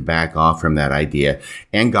you need to back off from that idea.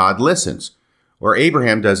 And God listens. Or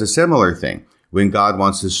Abraham does a similar thing when God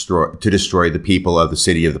wants to destroy the people of the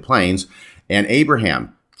city of the plains, and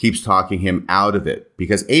Abraham keeps talking him out of it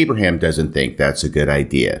because Abraham doesn't think that's a good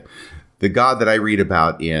idea. The God that I read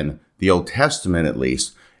about in the Old Testament, at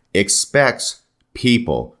least, expects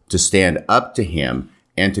people to stand up to him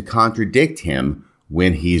and to contradict him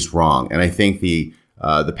when he's wrong. And I think the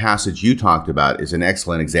passage you talked about is an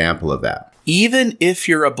excellent example of that. Even if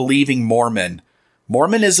you're a believing Mormon,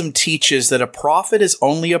 Mormonism teaches that a prophet is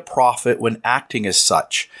only a prophet when acting as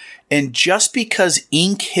such. And just because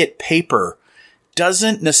ink hit paper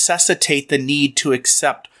doesn't necessitate the need to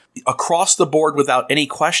accept across the board without any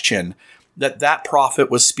question that prophet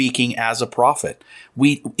was speaking as a prophet.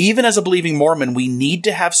 We, even as a believing Mormon, we need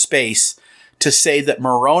to have space to say that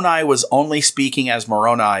Moroni was only speaking as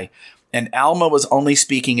Moroni, and Alma was only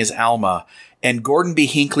speaking as Alma, and Gordon B.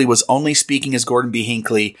 Hinckley was only speaking as Gordon B.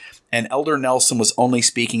 Hinckley, and Elder Nelson was only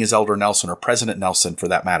speaking as Elder Nelson, or President Nelson for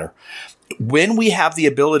that matter. When we have the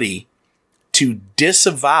ability to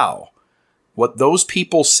disavow what those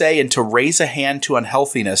people say and to raise a hand to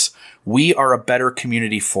unhealthiness, we are a better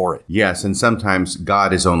community for it. Yes, and sometimes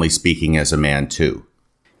God is only speaking as a man too.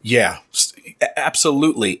 Yeah,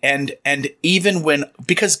 absolutely. And even when,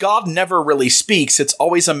 because God never really speaks, it's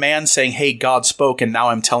always a man saying, hey, God spoke, and now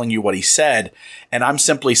I'm telling you what he said. And I'm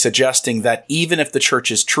simply suggesting that even if the church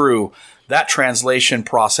is true, that translation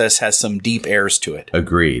process has some deep errors to it.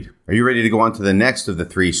 Agreed. Are you ready to go on to the next of the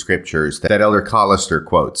three scriptures that Elder Collister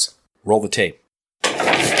quotes? Roll the tape.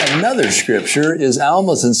 Another scripture is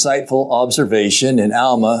Alma's insightful observation in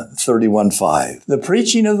Alma 31:5. The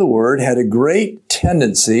preaching of the word had a great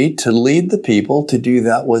tendency to lead the people to do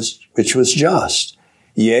that which was just.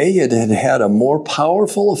 Yea, it had had a more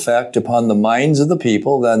powerful effect upon the minds of the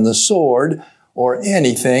people than the sword or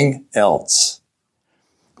anything else.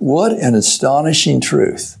 What an astonishing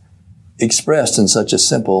truth, expressed in such a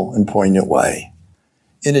simple and poignant way.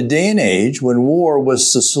 In a day and age when war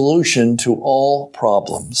was the solution to all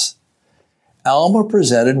problems, Alma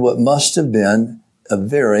presented what must have been a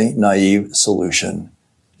very naive solution: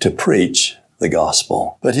 to preach the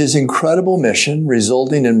gospel. But his incredible mission,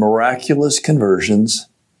 resulting in miraculous conversions,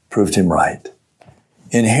 proved him right.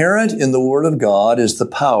 Inherent in the Word of God is the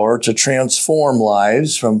power to transform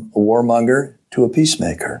lives from a warmonger to a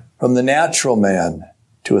peacemaker, from the natural man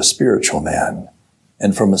to a spiritual man,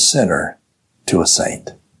 and from a sinner to a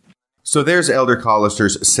saint. So there's Elder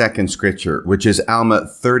Collister's second scripture, which is Alma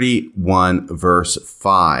 31, verse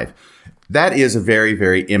 5. That is a very,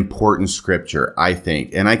 very important scripture, I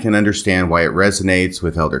think, and I can understand why it resonates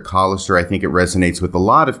with Elder Collister. I think it resonates with a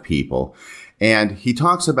lot of people. And he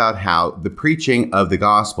talks about how the preaching of the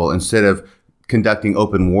gospel, instead of conducting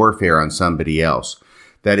open warfare on somebody else,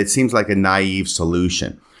 that it seems like a naive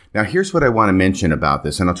solution. Now, here's what I want to mention about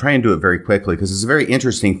this, and I'll try and do it very quickly because it's a very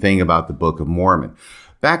interesting thing about the Book of Mormon.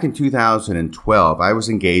 Back in 2012, I was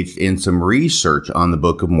engaged in some research on the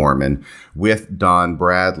Book of Mormon with Don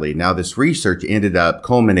Bradley. Now, this research ended up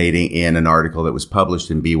culminating in an article that was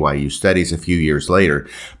published in BYU Studies a few years later.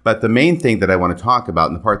 But the main thing that I want to talk about,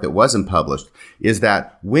 and the part that wasn't published, is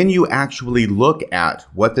that when you actually look at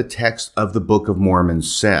what the text of the Book of Mormon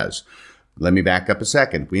says, let me back up a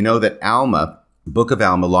second. We know that Alma, Book of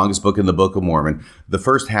Alma, longest book in the Book of Mormon. The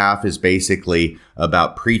first half is basically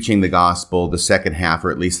about preaching the gospel. The second half, or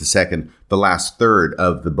at least the last third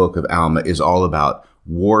of the Book of Alma is all about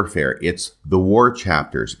warfare. It's the war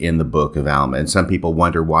chapters in the Book of Alma. And some people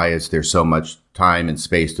wonder, why is there so much time and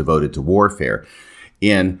space devoted to warfare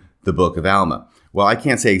in the Book of Alma? Well, I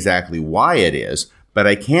can't say exactly why it is, but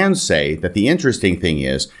I can say that the interesting thing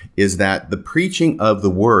is that the preaching of the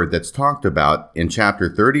word that's talked about in chapter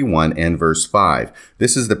 31 and verse 5,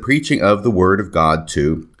 this is the preaching of the word of God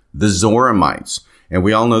to the Zoramites. And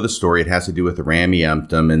we all know the story. It has to do with the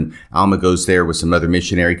Rameumptom, and Alma goes there with some other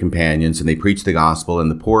missionary companions, and they preach the gospel, and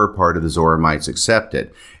the poorer part of the Zoramites accept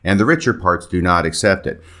it, and the richer parts do not accept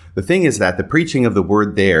it. The thing is that the preaching of the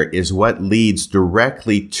word there is what leads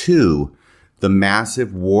directly to the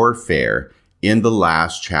massive warfare in the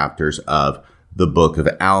last chapters of the Book of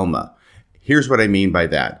Alma. Here's what I mean by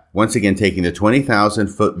that. Once again, taking the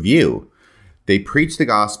 20,000-foot view, they preach the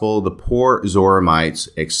gospel. The poor Zoramites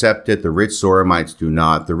accept it. The rich Zoramites do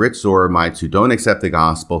not. The rich Zoramites who don't accept the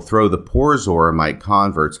gospel throw the poor Zoramite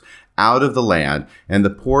converts out of the land, and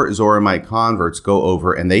the poor Zoramite converts go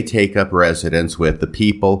over and they take up residence with the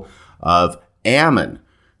people of Ammon,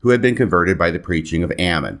 who had been converted by the preaching of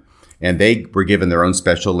Ammon. And they were given their own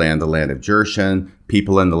special land, the land of Jershon.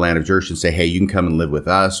 People in the land of Jershon say, hey, you can come and live with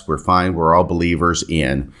us. We're fine. We're all believers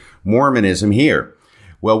in Mormonism here.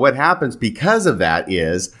 Well, what happens because of that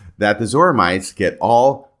is that the Zoramites get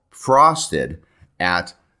all frosted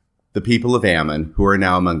at the people of Ammon, who are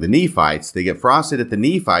now among the Nephites. They get frosted at the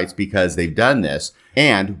Nephites because they've done this.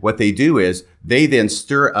 And what they do is they then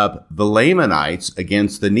stir up the Lamanites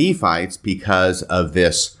against the Nephites because of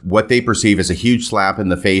this, what they perceive as a huge slap in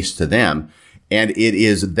the face to them. And it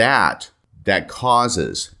is that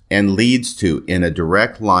causes and leads to, in a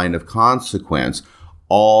direct line of consequence,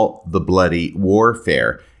 all the bloody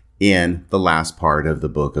warfare in the last part of the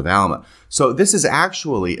Book of Alma. So this is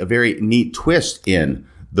actually a very neat twist in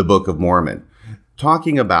the Book of Mormon,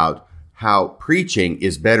 talking about how preaching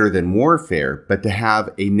is better than warfare, but to have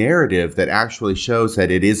a narrative that actually shows that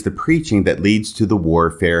it is the preaching that leads to the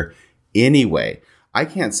warfare anyway. I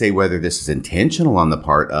can't say whether this is intentional on the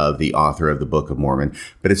part of the author of the Book of Mormon,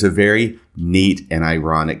 but it's a very neat and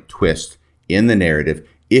ironic twist in the narrative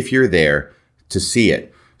if you're there to see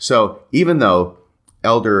it. So even though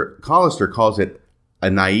Elder Collister calls it a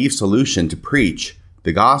naive solution to preach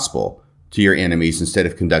the gospel to your enemies instead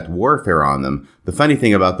of conduct warfare on them, the funny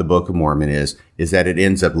thing about the Book of Mormon is that it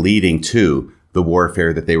ends up leading to the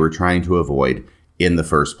warfare that they were trying to avoid in the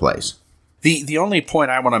first place. The only point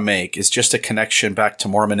I want to make is just a connection back to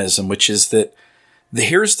Mormonism, which is that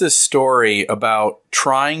here's this story about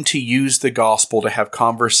trying to use the gospel to have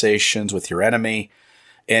conversations with your enemy.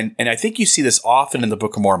 And I think you see this often in the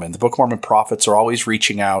Book of Mormon. The Book of Mormon prophets are always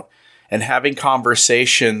reaching out and having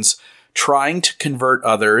conversations, trying to convert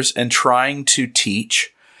others and trying to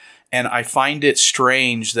teach. And I find it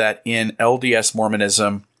strange that in LDS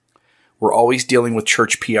Mormonism, we're always dealing with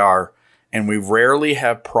church PR, and we rarely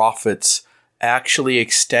have prophets actually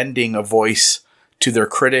extending a voice to their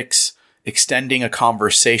critics, extending a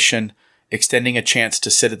conversation, extending a chance to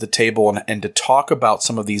sit at the table and to talk about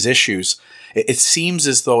some of these issues. It seems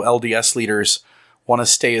as though LDS leaders want to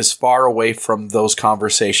stay as far away from those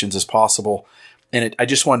conversations as possible. And I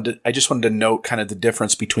just wanted to note kind of the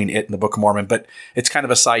difference between it and the Book of Mormon, but it's kind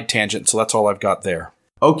of a side tangent, so that's all I've got there.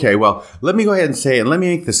 Okay, well, let me go ahead and say, and let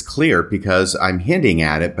me make this clear because I'm hinting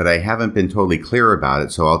at it, but I haven't been totally clear about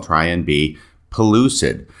it, so I'll try and be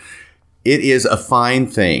pellucid. It is a fine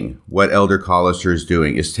thing what Elder Callister is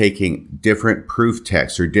doing, is taking different proof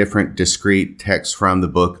texts or different discrete texts from the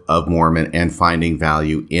Book of Mormon and finding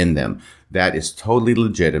value in them. That is totally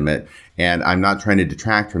legitimate, and I'm not trying to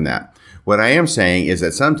detract from that. What I am saying is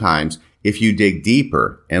that sometimes if you dig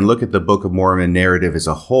deeper and look at the Book of Mormon narrative as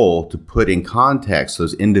a whole to put in context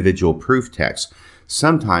those individual proof texts,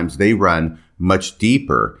 sometimes they run much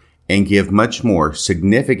deeper and give much more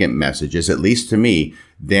significant messages, at least to me,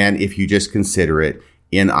 than if you just consider it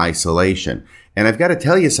in isolation. And I've got to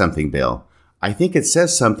tell you something, Bill. I think it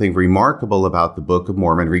says something remarkable about the Book of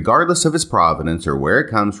Mormon, regardless of its provenance or where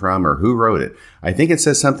it comes from or who wrote it. I think it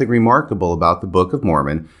says something remarkable about the Book of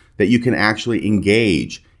Mormon that you can actually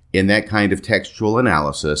engage in that kind of textual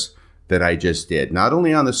analysis that I just did, not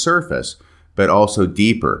only on the surface, but also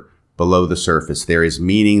deeper below the surface. There is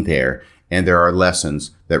meaning there, and there are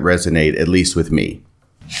lessons that resonate, at least with me.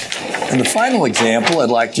 And the final example I'd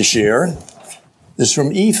like to share is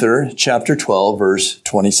from Ether, chapter 12, verse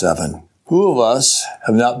 27. Who of us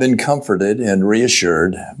have not been comforted and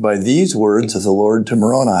reassured by these words of the Lord to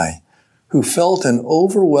Moroni, who felt an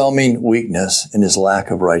overwhelming weakness in his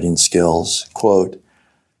lack of writing skills? Quote,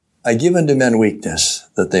 I give unto men weakness,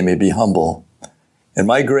 that they may be humble. And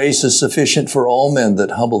my grace is sufficient for all men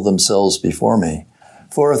that humble themselves before me.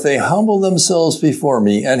 For if they humble themselves before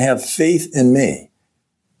me and have faith in me,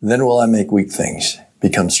 then will I make weak things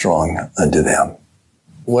become strong unto them.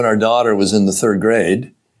 When our daughter was in the 3rd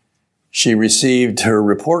grade, she received her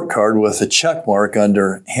report card with a check mark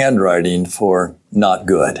under handwriting for not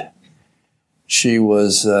good. She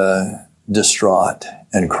was distraught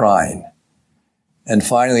and crying. And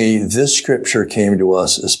finally, this scripture came to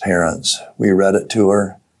us as parents. We read it to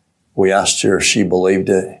her. We asked her if she believed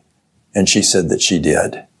it, and she said that she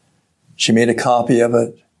did. She made a copy of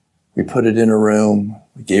it. We put it in her room.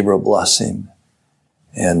 We gave her a blessing.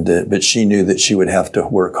 But she knew that she would have to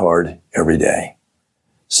work hard every day.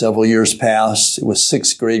 Several years passed. It was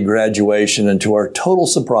 6th grade graduation, and to our total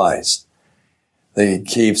surprise, they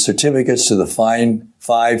gave certificates to the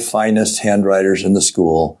 5 finest handwriters in the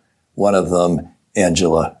school, one of them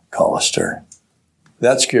Angela Callister.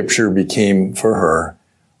 That scripture became for her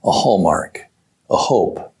a hallmark, a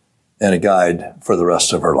hope, and a guide for the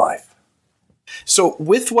rest of her life. So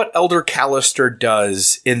with what Elder Callister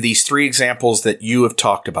does in these 3 examples that you have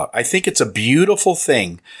talked about, I think it's a beautiful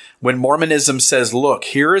thing when Mormonism says, look,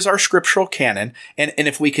 here is our scriptural canon, and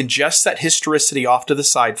if we can just set historicity off to the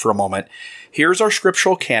side for a moment, here's our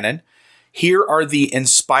scriptural canon, here are the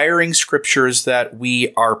inspiring scriptures that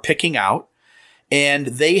we are picking out, and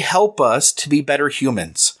they help us to be better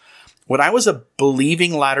humans. When I was a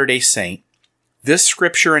believing Latter-day Saint, this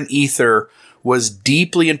scripture in Ether was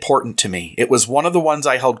deeply important to me. It was one of the ones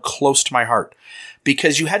I held close to my heart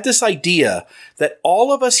because you had this idea that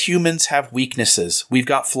all of us humans have weaknesses. We've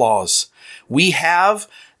got flaws. We have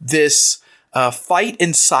this fight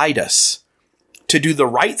inside us to do the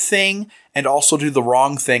right thing and also do the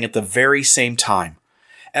wrong thing at the very same time.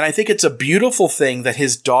 And I think it's a beautiful thing that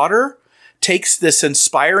his daughter takes this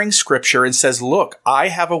inspiring scripture and says, look, I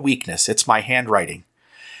have a weakness. It's my handwriting.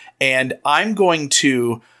 And I'm going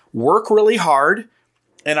to work really hard,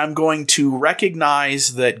 and I'm going to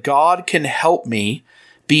recognize that God can help me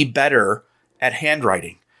be better at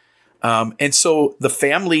handwriting. And so the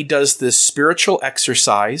family does this spiritual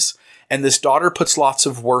exercise, and this daughter puts lots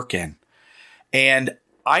of work in. And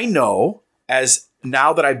I know, as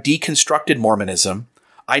now that I've deconstructed Mormonism,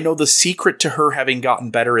 I know the secret to her having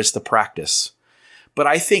gotten better is the practice. But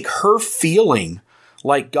I think her feeling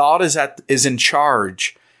like God is in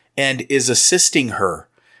charge and is assisting her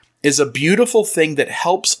is a beautiful thing that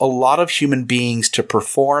helps a lot of human beings to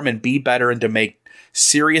perform and be better and to make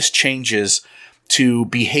serious changes to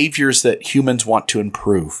behaviors that humans want to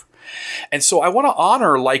improve. And so I want to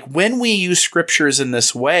honor, like, when we use scriptures in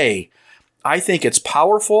this way, I think it's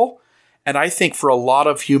powerful. And I think for a lot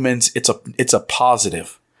of humans, it's a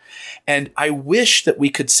positive. And I wish that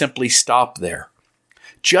we could simply stop there.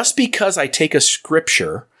 Just because I take a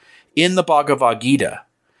scripture in the Bhagavad Gita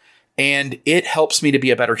and it helps me to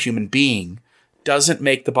be a better human being doesn't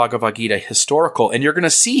make the Bhagavad Gita historical. And you're going to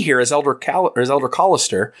see here as Elder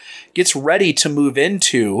Callister gets ready to move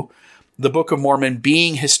into the Book of Mormon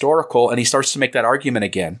being historical, and he starts to make that argument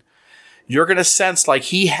again. you're going to sense like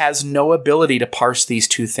he has no ability to parse these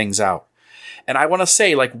two things out. And I want to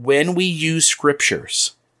say, like, when we use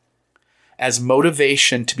scriptures as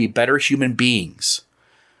motivation to be better human beings,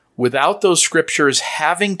 without those scriptures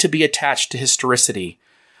having to be attached to historicity,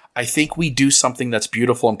 I think we do something that's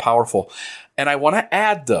beautiful and powerful. And I want to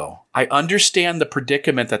add, though, I understand the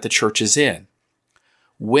predicament that the church is in.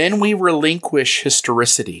 When we relinquish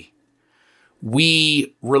historicity,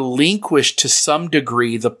 we relinquish to some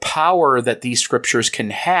degree the power that these scriptures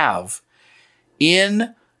can have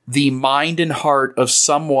in the mind and heart of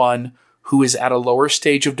someone who is at a lower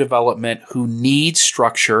stage of development, who needs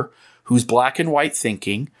structure, who's black and white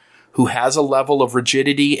thinking, who has a level of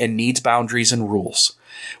rigidity and needs boundaries and rules.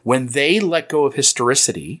 When they let go of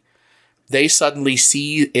historicity, they suddenly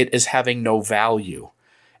see it as having no value.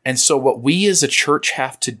 And so what we as a church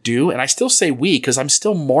have to do, and I still say we because I'm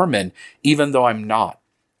still Mormon, even though I'm not.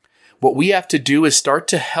 What we have to do is start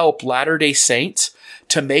to help Latter-day Saints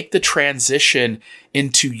to make the transition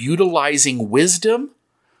into utilizing wisdom,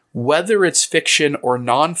 whether it's fiction or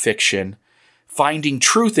nonfiction, finding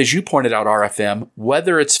truth, as you pointed out, RFM,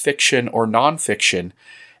 whether it's fiction or nonfiction,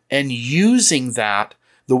 and using that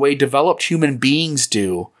the way developed human beings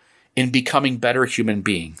do in becoming better human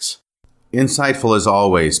beings. Insightful as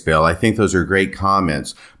always, Bill. I think those are great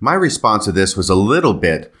comments. My response to this was a little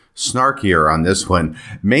bit snarkier on this one,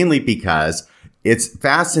 mainly because it's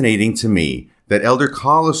fascinating to me that Elder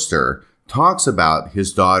Collister talks about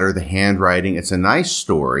his daughter, the handwriting. It's a nice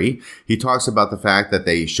story. He talks about the fact that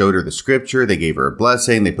they showed her the scripture, they gave her a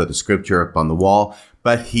blessing, they put the scripture up on the wall,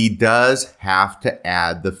 but he does have to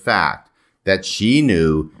add the fact that she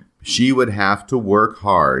knew she would have to work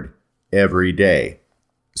hard every day.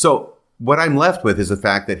 So what I'm left with is the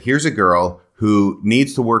fact that here's a girl who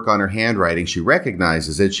needs to work on her handwriting. She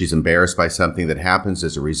recognizes it. She's embarrassed by something that happens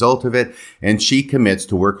as a result of it. And she commits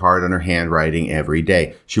to work hard on her handwriting every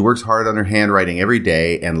day. She works hard on her handwriting every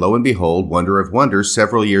day. And lo and behold, wonder of wonders,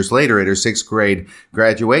 several years later at her 6th grade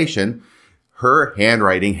graduation, her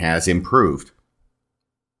handwriting has improved.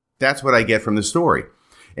 That's what I get from the story.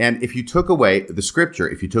 And if you took away the scripture,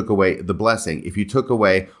 if you took away the blessing, if you took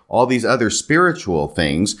away all these other spiritual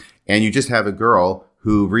things, and you just have a girl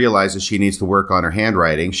who realizes she needs to work on her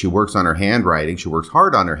handwriting, she works on her handwriting, she works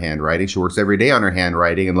hard on her handwriting, she works every day on her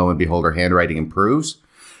handwriting, and lo and behold, her handwriting improves,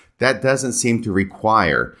 that doesn't seem to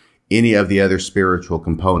require any of the other spiritual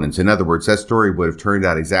components. In other words, that story would have turned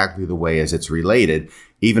out exactly the way as it's related,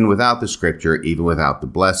 even without the scripture, even without the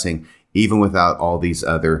blessing, even without all these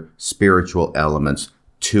other spiritual elements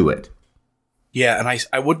to it. Yeah, and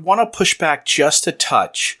I would want to push back just a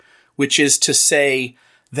touch, which is to say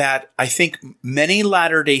that I think many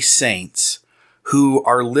Latter-day Saints who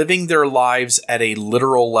are living their lives at a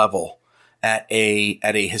literal level, at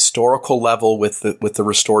a historical level with the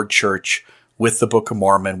restored church, with the Book of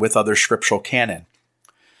Mormon, with other scriptural canon,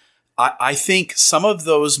 I think some of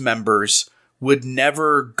those members would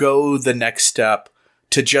never go the next step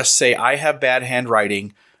to just say, I have bad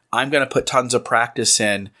handwriting, I'm going to put tons of practice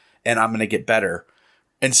in, and I'm going to get better.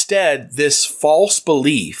 Instead, this false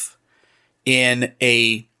belief in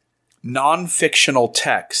a non-fictional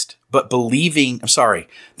text, but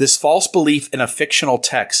this false belief in a fictional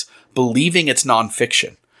text, believing it's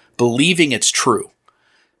nonfiction, believing it's true,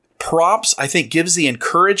 prompts, I think, gives the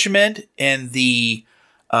encouragement and the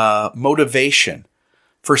motivation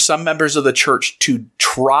for some members of the church to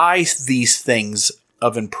try these things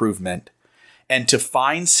of improvement and to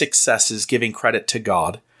find successes giving credit to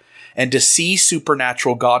God and to see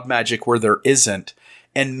supernatural God magic where there isn't.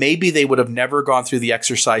 And maybe they would have never gone through the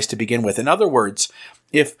exercise to begin with. In other words,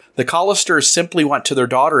 if the Collisters simply went to their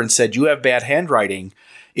daughter and said, you have bad handwriting,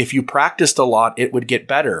 if you practiced a lot, it would get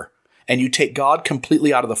better. And you take God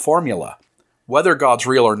completely out of the formula, whether God's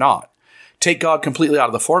real or not, take God completely out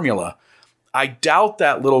of the formula, I doubt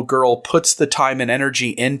that little girl puts the time and energy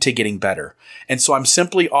into getting better. And so I'm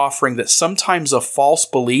simply offering that sometimes a false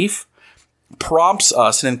belief prompts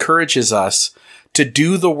us and encourages us to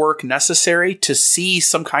do the work necessary to see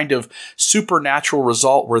some kind of supernatural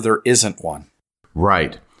result where there isn't one.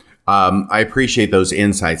 Right. I appreciate those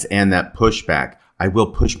insights and that pushback. I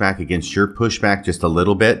will push back against your pushback just a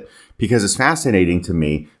little bit because it's fascinating to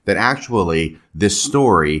me that actually this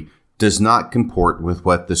story does not comport with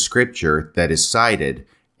what the scripture that is cited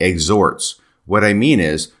exhorts. What I mean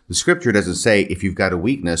is the scripture doesn't say if you've got a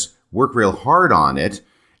weakness, work real hard on it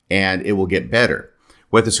and it will get better.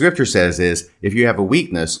 What the scripture says is if you have a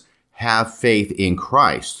weakness, have faith in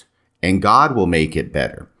Christ and God will make it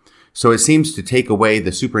better. So it seems to take away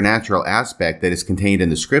the supernatural aspect that is contained in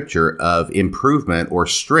the scripture of improvement or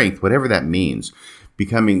strength, whatever that means,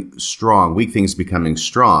 becoming strong, weak things becoming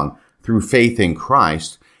strong. through faith in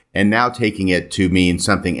Christ, and now taking it to mean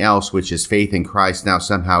something else, which is faith in Christ now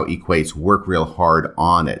somehow equates work real hard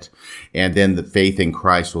on it. And then the faith in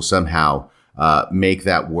Christ will somehow make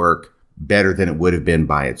that work better than it would have been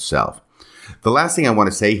by itself. The last thing I want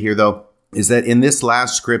to say here, though, is that in this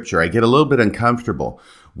last scripture, I get a little bit uncomfortable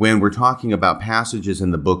when we're talking about passages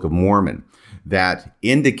in the Book of Mormon that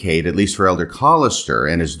indicate, at least for Elder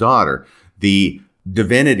Collister and his daughter, the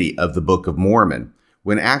divinity of the Book of Mormon,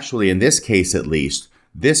 when actually, in this case at least,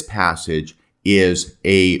 this passage is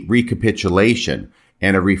a recapitulation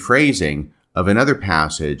and a rephrasing of another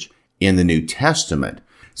passage in the New Testament.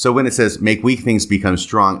 So when it says, make weak things become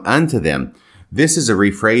strong unto them, this is a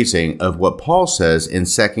rephrasing of what Paul says in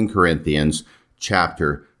 2 Corinthians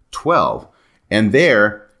chapter 12. And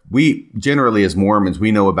there, we generally as Mormons,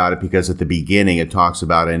 we know about it because at the beginning it talks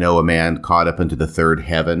about, I know a man caught up into the third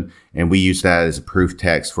heaven, and we use that as a proof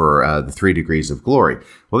text for the 3 degrees of glory.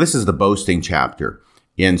 Well, this is the boasting chapter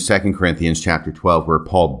in 2 Corinthians chapter 12, where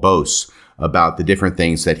Paul boasts about the different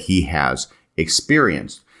things that he has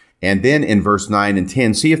experienced. And then in verse 9 and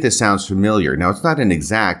 10, see if this sounds familiar. Now, it's not an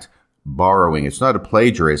exact borrowing. It's not a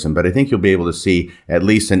plagiarism, but I think you'll be able to see at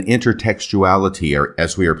least an intertextuality, or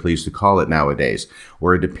as we are pleased to call it nowadays,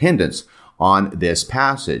 or a dependence on this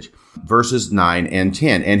passage. Verses 9 and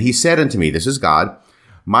 10. And he said unto me, this is God,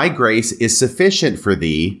 my grace is sufficient for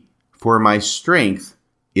thee, for my strength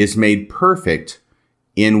is made perfect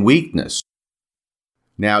in weakness.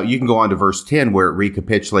 Now, you can go on to verse 10 where it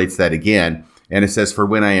recapitulates that again. And it says, for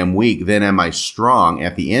when I am weak, then am I strong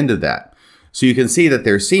at the end of that. So you can see that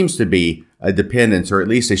there seems to be a dependence, or at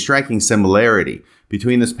least a striking similarity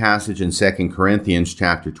between this passage in 2 Corinthians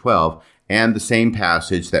chapter 12 and the same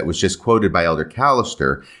passage that was just quoted by Elder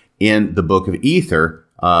Callister in the book of Ether,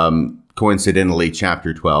 coincidentally,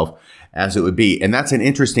 chapter 12, as it would be. And that's an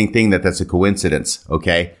interesting thing that's a coincidence,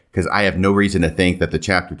 okay? Because I have no reason to think that the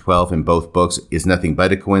chapter 12 in both books is nothing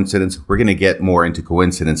but a coincidence. We're going to get more into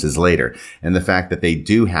coincidences later. And the fact that they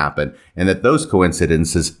do happen, and that those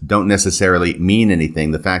coincidences don't necessarily mean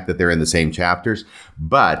anything, the fact that they're in the same chapters,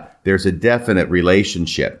 but there's a definite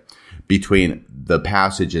relationship between the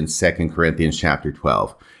passage in 2 Corinthians chapter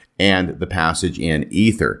 12 and the passage in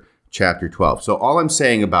Ether chapter 12. So all I'm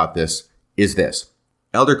saying about this is this.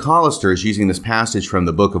 Elder Collister is using this passage from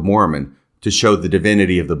the Book of Mormon to show the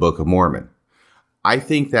divinity of the Book of Mormon. I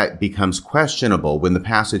think that becomes questionable when the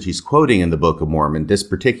passage he's quoting in the Book of Mormon, this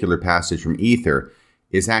particular passage from Ether,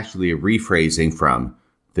 is actually a rephrasing from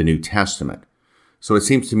the New Testament. So it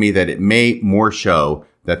seems to me that it may more show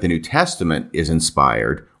that the New Testament is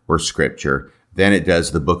inspired, or scripture, than it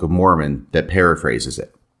does the Book of Mormon that paraphrases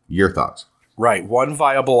it. Your thoughts? Right. One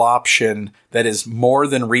viable option that is more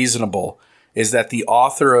than reasonable is that the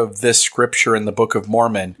author of this scripture in the Book of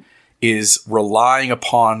Mormon is relying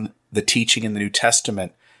upon the teaching in the New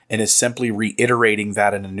Testament and is simply reiterating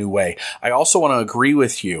that in a new way. I also want to agree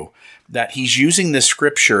with you that he's using this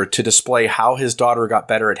scripture to display how his daughter got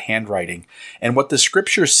better at handwriting. And what the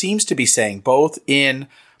scripture seems to be saying, both in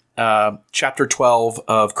chapter 12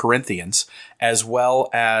 of Corinthians, as well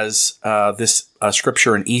as this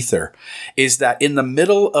scripture in Ether, is that in the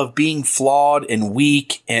middle of being flawed and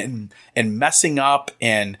weak and messing up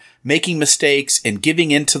and making mistakes and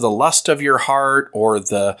giving into the lust of your heart or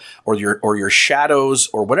your shadows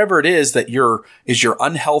or whatever it is that is your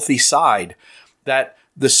unhealthy side, that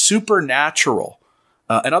the supernatural,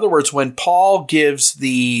 in other words, when Paul gives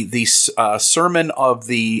the sermon of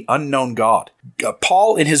the unknown God,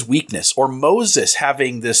 Paul in his weakness, or Moses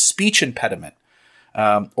having this speech impediment,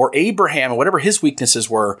 or Abraham, or whatever his weaknesses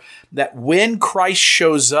were, that when Christ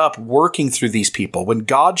shows up working through these people, when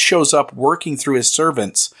God shows up working through his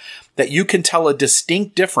servants, that you can tell a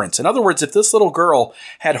distinct difference. In other words, if this little girl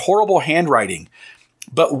had horrible handwriting,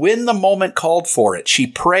 but when the moment called for it, she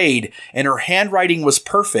prayed and her handwriting was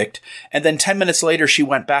perfect, and then 10 minutes later she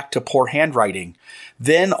went back to poor handwriting,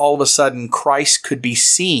 then all of a sudden Christ could be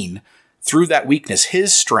seen through that weakness.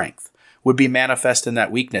 His strength would be manifest in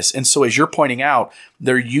that weakness. And so as you're pointing out,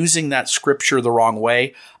 they're using that scripture the wrong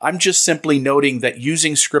way. I'm just simply noting that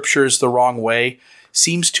using scriptures the wrong way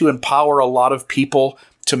seems to empower a lot of people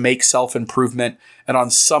to make self-improvement. And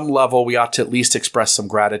on some level, we ought to at least express some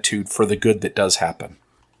gratitude for the good that does happen.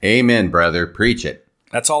 Amen, brother. Preach it.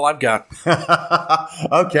 That's all I've got.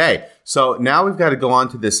 Okay. So now we've got to go on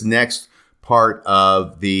to this next part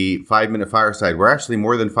of the 5-minute fireside. We're actually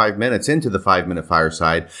more than 5 minutes into the 5-minute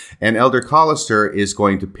fireside, and Elder Collister is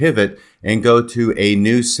going to pivot and go to a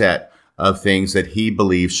new set of things that he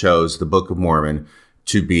believes shows the Book of Mormon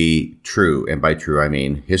to be true. And by true, I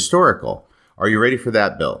mean historical. Are you ready for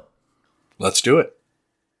that, Bill? Let's do it.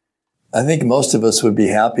 I think most of us would be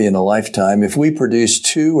happy in a lifetime if we produced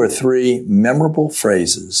 2 or 3 memorable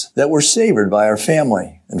phrases that were savored by our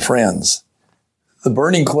family and friends. The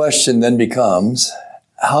burning question then becomes,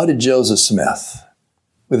 how did Joseph Smith,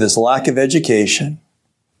 with his lack of education,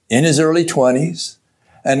 in his early 20s,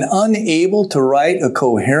 and unable to write a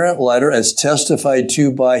coherent letter as testified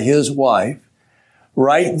to by his wife,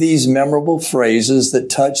 write these memorable phrases that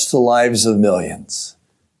touched the lives of millions?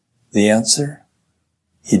 The answer?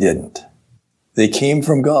 He didn't. They came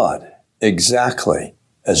from God, exactly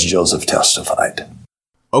as Joseph testified.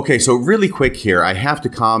 Okay, so really quick here, I have to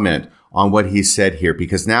comment on what he said here,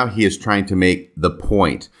 because now he is trying to make the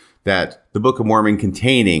point that the Book of Mormon,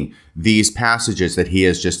 containing these passages that he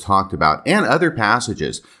has just talked about and other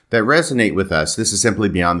passages that resonate with us, this is simply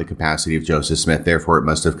beyond the capacity of Joseph Smith, therefore it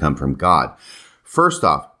must have come from God. First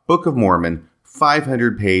off, Book of Mormon,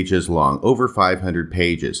 500 pages long, over 500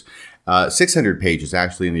 pages, 600 pages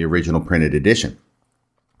actually in the original printed edition,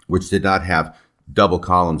 which did not have double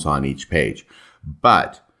columns on each page.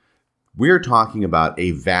 But we're talking about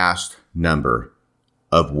a vast number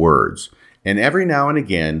of words. And every now and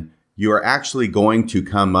again, you are actually going to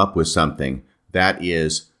come up with something that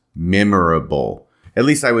is memorable. At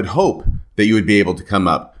least I would hope that you would be able to come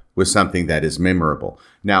up with something that is memorable.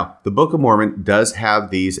 Now, the Book of Mormon does have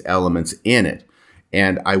these elements in it.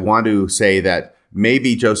 And I want to say that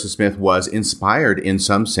maybe Joseph Smith was inspired in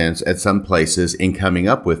some sense at some places in coming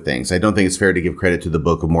up with things. I don't think it's fair to give credit to the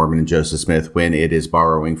Book of Mormon and Joseph Smith when it is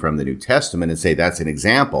borrowing from the New Testament and say that's an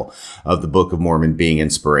example of the Book of Mormon being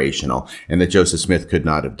inspirational, and that Joseph Smith could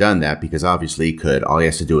not have done that because obviously he could. All he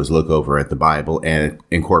has to do is look over at the Bible and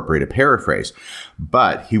incorporate a paraphrase.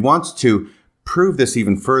 But he wants to prove this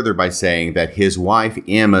even further by saying that his wife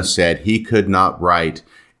Emma said he could not write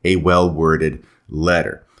a well-worded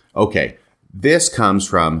letter. Okay. This comes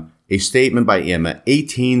from a statement by Emma,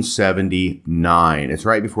 1879. It's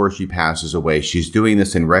right before she passes away. She's doing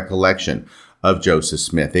this in recollection of Joseph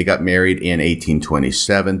Smith. They got married in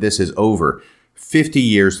 1827. This is over 50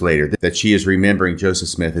 years later that she is remembering Joseph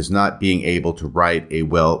Smith as not being able to write a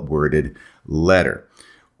well-worded letter.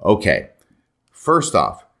 Okay, first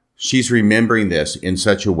off, she's remembering this in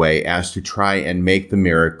such a way as to try and make the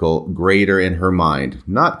miracle greater in her mind,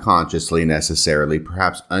 not consciously necessarily,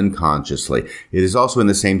 perhaps unconsciously. It is also in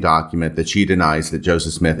the same document that she denies that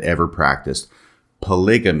Joseph Smith ever practiced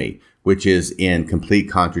polygamy, which is in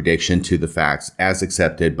complete contradiction to the facts as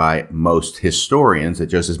accepted by most historians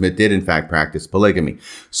that Joseph Smith did in fact practice polygamy.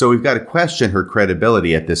 So we've got to question her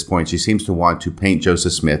credibility at this point. She seems to want to paint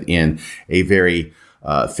Joseph Smith in a very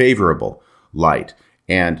favorable light.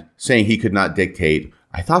 And saying he could not dictate,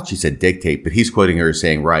 I thought she said dictate, but he's quoting her as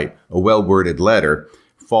saying, write a well-worded letter,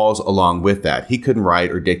 falls along with that. He couldn't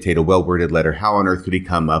write or dictate a well-worded letter. How on earth could he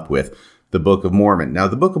come up with the Book of Mormon? Now,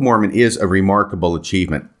 the Book of Mormon is a remarkable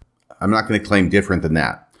achievement. I'm not going to claim different than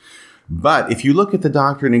that. But if you look at the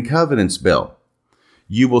Doctrine and Covenants bill,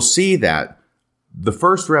 you will see that the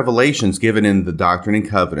first revelations given in the Doctrine and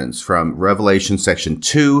Covenants from Revelation section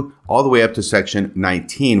 2 all the way up to section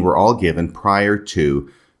 19 were all given prior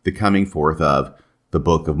to the coming forth of the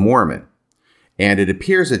Book of Mormon. And it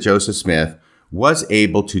appears that Joseph Smith was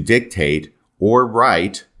able to dictate or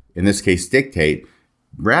write, in this case dictate,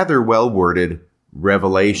 rather well-worded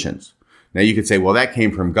revelations. Now you could say, well, that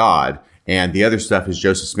came from God, and the other stuff is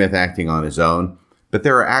Joseph Smith acting on his own. But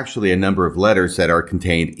there are actually a number of letters that are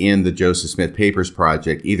contained in the Joseph Smith Papers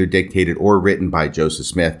Project, either dictated or written by Joseph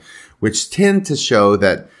Smith, which tend to show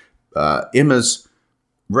that Emma's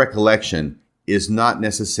recollection is not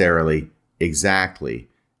necessarily exactly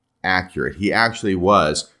accurate. He actually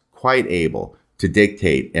was quite able to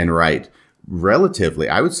dictate and write relatively,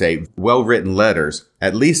 I would say, well-written letters,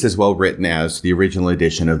 at least as well-written as the original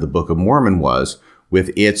edition of the Book of Mormon was,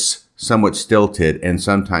 with its somewhat stilted and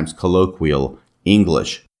sometimes colloquial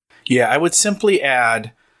English. Yeah, I would simply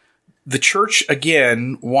add, the church,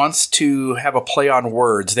 again, wants to have a play on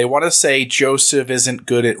words. They want to say Joseph isn't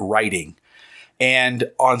good at writing. And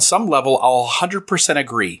on some level, I'll 100%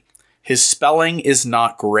 agree. His spelling is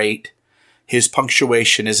not great. His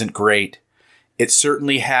punctuation isn't great. It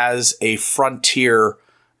certainly has a frontier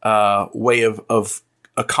way of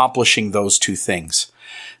accomplishing those two things.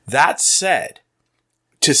 That said,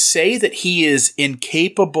 to say that he is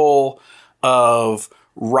incapable of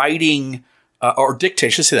writing or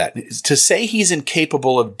dictation, should say that. To say he's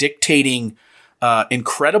incapable of dictating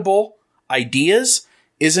incredible ideas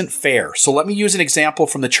isn't fair. So let me use an example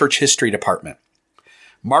from the church history department.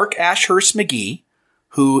 Mark Ashurst McGee,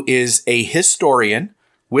 who is a historian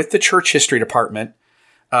with the church history department,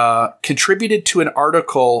 contributed to an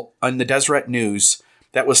article on the Deseret News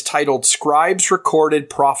that was titled Scribes Recorded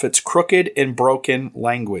Prophets' Crooked and Broken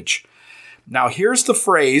Language. Now, here's the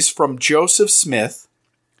phrase from Joseph Smith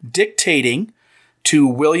dictating to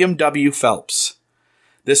William W. Phelps.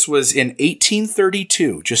 This was in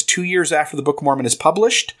 1832, just 2 years after the Book of Mormon is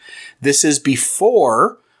published. This is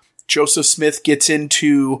before Joseph Smith gets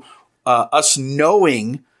into us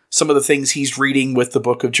knowing some of the things he's reading with the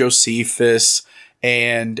Book of Josephus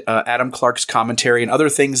and Adam Clark's commentary and other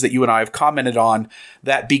things that you and I have commented on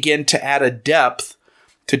that begin to add a depth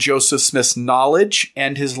to Joseph Smith's knowledge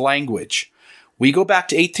and his language. We go back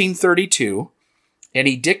to 1832, and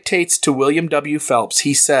he dictates to William W. Phelps.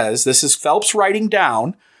 He says, this is Phelps writing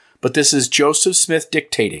down, but this is Joseph Smith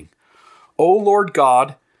dictating. O Lord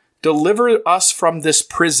God, deliver us from this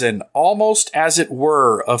prison, almost as it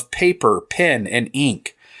were, of paper, pen, and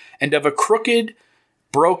ink, and of a crooked,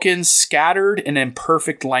 broken, scattered, and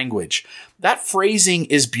imperfect language. That phrasing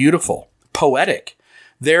is beautiful, poetic.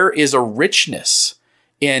 There is a richness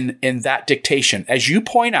in that dictation. As you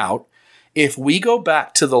point out, if we go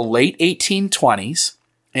back to the late 1820s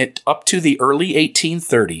and up to the early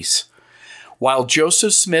 1830s, while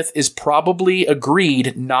Joseph Smith is probably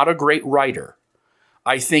agreed not a great writer,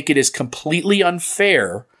 I think it is completely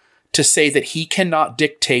unfair to say that he cannot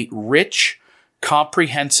dictate rich,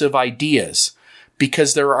 comprehensive ideas,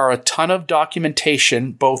 because there are a ton of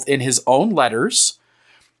documentation, both in his own letters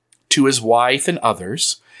to his wife and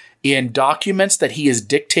others, in documents that he is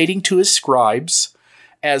dictating to his scribes,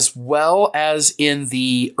 as well as in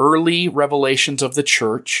the early revelations of the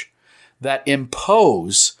church that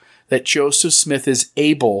impose that Joseph Smith is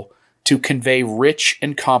able to convey rich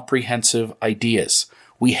and comprehensive ideas.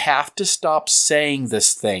 We have to stop saying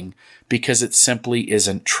this thing because it simply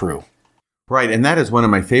isn't true. Right, and that is one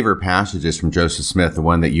of my favorite passages from Joseph Smith, the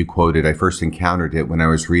one that you quoted. I first encountered it when I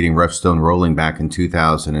was reading Rough Stone Rolling back in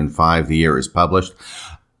 2005, the year it was published.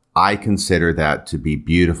 I consider that to be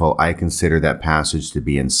beautiful. I consider that passage to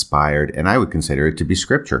be inspired, and I would consider it to be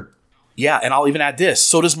scripture. Yeah, and I'll even add this.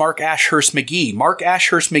 So does Mark Ashurst McGee. Mark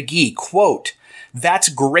Ashurst McGee, quote, "That's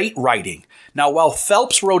great writing." Now, while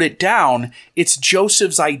Phelps wrote it down, it's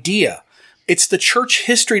Joseph's idea. It's the church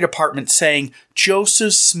history department saying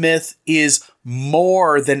Joseph Smith is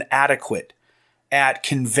more than adequate at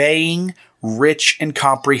conveying rich and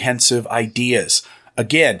comprehensive ideas.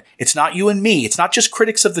 Again, it's not you and me. It's not just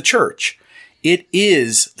critics of the church. It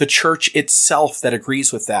is the church itself that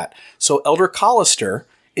agrees with that. So Elder Collister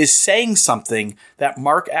is saying something that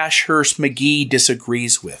Mark Ashurst McGee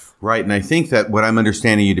disagrees with. Right, and I think that what I'm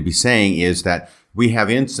understanding you to be saying is that we have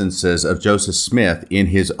instances of Joseph Smith in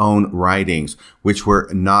his own writings, which were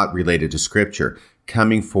not related to Scripture,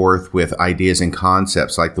 coming forth with ideas and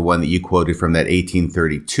concepts like the one that you quoted from that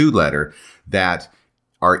 1832 letter that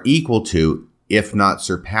are equal to, if not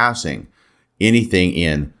surpassing, anything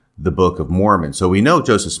in the Book of Mormon. So we know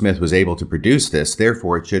Joseph Smith was able to produce this,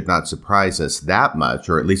 therefore it should not surprise us that much,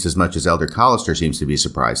 or at least as much as Elder Collister seems to be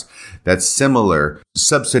surprised, that similar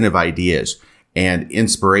substantive ideas and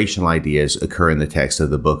inspirational ideas occur in the text of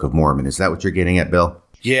the Book of Mormon. Is that what you're getting at, Bill?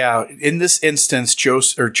 Yeah. In this instance,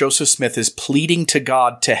 Joseph Smith is pleading to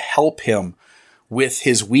God to help him with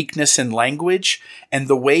his weakness in language, and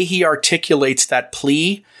the way he articulates that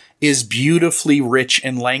plea is beautifully rich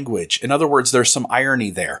in language. In other words, there's some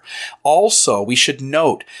irony there. Also, we should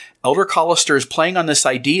note, Elder Collister is playing on this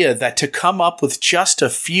idea that to come up with just a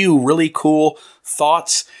few really cool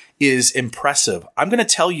thoughts is impressive. I'm going to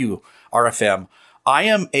tell you, RFM, I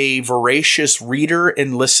am a voracious reader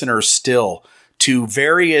and listener still to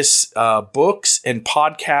various books and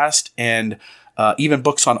podcasts and even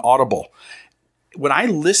books on Audible. When I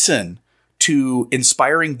listen to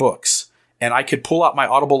inspiring books, and I could pull out my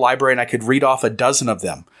Audible library and I could read off a dozen of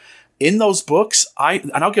them. In those books,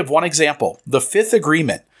 I'll give one example, The Fifth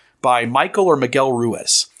Agreement by Michael or Miguel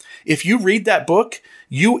Ruiz. If you read that book,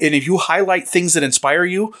 if you highlight things that inspire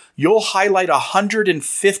you, you'll highlight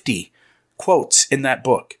 150 quotes in that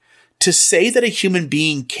book. To say that a human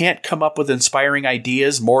being can't come up with inspiring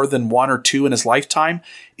ideas more than one or two in his lifetime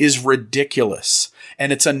is ridiculous.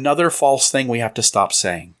 And it's another false thing we have to stop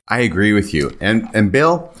saying. I agree with you. And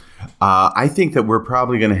Bill, I think that we're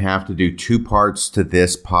probably going to have to do two parts to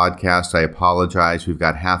this podcast. I apologize. We've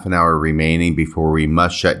got half an hour remaining before we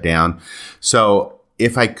must shut down. So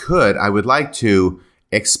if I could, I would like to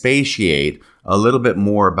expatiate a little bit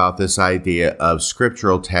more about this idea of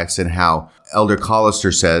scriptural text and how Elder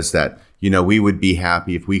Collister says that, we would be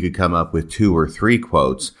happy if we could come up with 2 or 3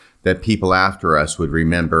 quotes that people after us would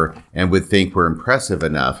remember and would think were impressive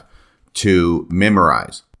enough to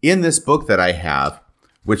memorize. In this book that I have,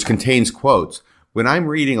 which contains quotes, when I'm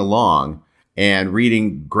reading along, and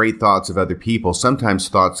reading great thoughts of other people, sometimes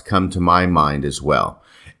thoughts come to my mind as well.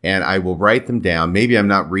 And I will write them down. Maybe I'm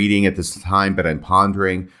not reading at this time, but I'm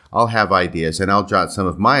pondering. I'll have ideas, and I'll jot some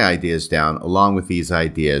of my ideas down along with these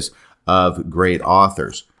ideas of great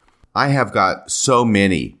authors. I have got so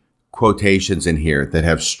many quotations in here that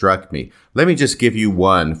have struck me. Let me just give you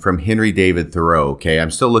one from Henry David Thoreau, okay? I'm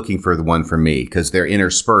still looking for the one from me because they're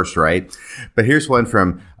interspersed, right? But here's one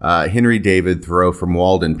from Henry David Thoreau from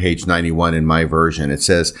Walden, page 91 in my version. It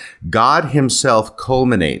says, "God himself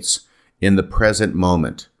culminates in the present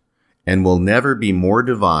moment and will never be more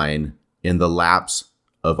divine in the lapse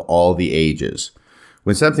of all the ages."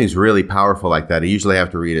 When something's really powerful like that, I usually have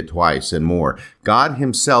to read it twice and more. God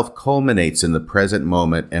himself culminates in the present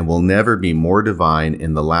moment and will never be more divine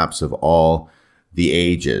in the lapse of all the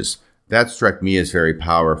ages. That struck me as very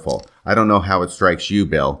powerful. I don't know how it strikes you,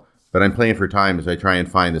 Bill, but I'm playing for time as I try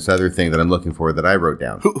and find this other thing that I'm looking for that I wrote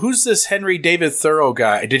down. Who's this Henry David Thoreau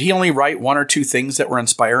guy? Did he only write one or two things that were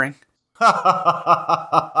inspiring?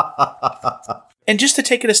 And just to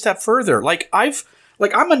take it a step further,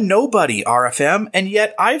 I'm a nobody, RFM, and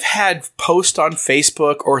yet I've had posts on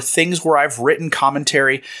Facebook or things where I've written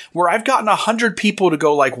commentary where I've gotten 100 people to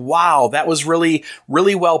go like, wow, that was really,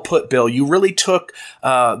 really well put, Bill. You really took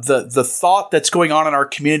the thought that's going on in our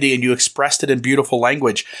community and you expressed it in beautiful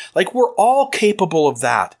language. Like, we're all capable of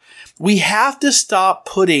that. We have to stop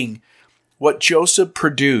putting what Joseph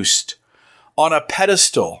produced on a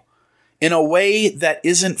pedestal in a way that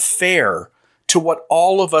isn't fair to what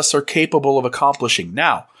all of us are capable of accomplishing.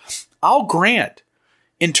 Now, I'll grant,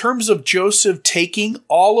 in terms of Joseph taking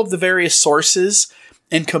all of the various sources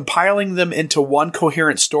and compiling them into one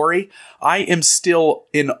coherent story, I am still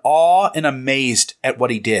in awe and amazed at what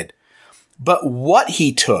he did. But what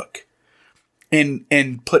he took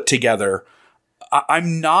and put together,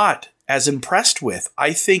 I'm not as impressed with.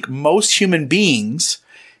 I think most human beings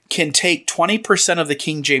can take 20% of the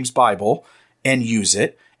King James Bible and use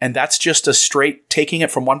it, and that's just a straight taking it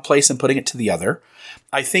from one place and putting it to the other.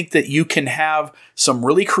 I think that you can have some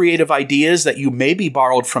really creative ideas that you maybe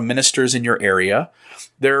borrowed from ministers in your area.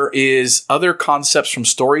 There is other concepts from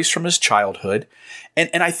stories from his childhood.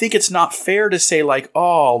 And I think it's not fair to say like,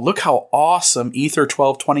 oh, look how awesome Ether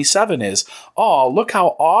 12:27 is. Oh, look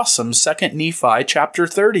how awesome 2 Nephi chapter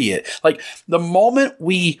 30 is. Like, the moment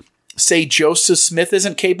we say Joseph Smith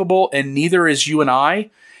isn't capable and neither is you and I,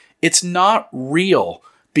 it's not real.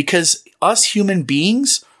 Because us human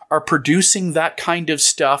beings are producing that kind of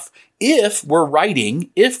stuff if we're writing,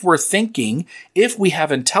 if we're thinking, if we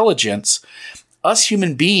have intelligence. Us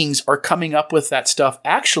human beings are coming up with that stuff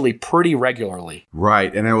actually pretty regularly.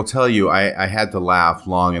 Right. And I will tell you, I had to laugh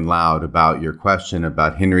long and loud about your question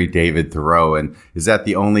about Henry David Thoreau. And is that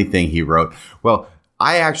the only thing he wrote? Well,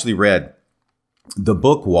 I actually read the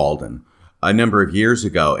book Walden a number of years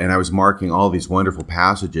ago, and I was marking all these wonderful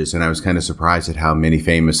passages, and I was kind of surprised at how many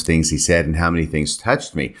famous things he said and how many things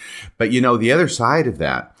touched me. But, the other side of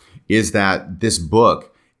that is that this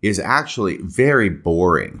book is actually very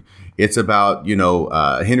boring. It's about,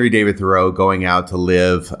 Henry David Thoreau going out to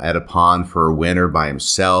live at a pond for a winter by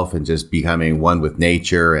himself and just becoming one with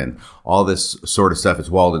nature and all this sort of stuff. It's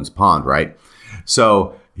Walden's Pond, right?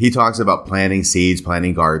 So he talks about planting seeds,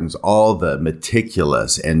 planting gardens, all the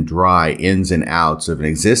meticulous and dry ins and outs of an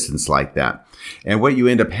existence like that. And what you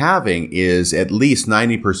end up having is at least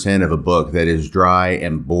 90% of a book that is dry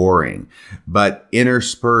and boring. But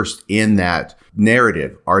interspersed in that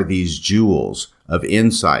narrative are these jewels of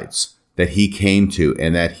insights that he came to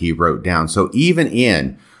and that he wrote down. So even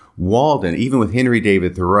in Walden, even with Henry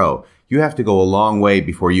David Thoreau, you have to go a long way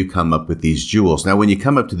before you come up with these jewels. Now, when you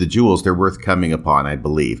come up to the jewels, they're worth coming upon, I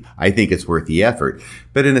believe. I think it's worth the effort.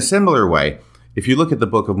 But in a similar way, if you look at the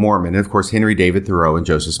Book of Mormon, and of course, Henry David Thoreau and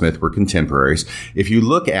Joseph Smith were contemporaries. If you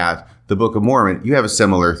look at the Book of Mormon, you have a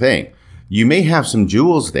similar thing. You may have some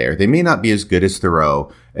jewels there. They may not be as good as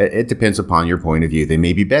Thoreau. It depends upon your point of view. They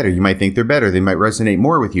may be better. You might think they're better. They might resonate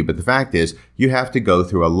more with you. But the fact is, you have to go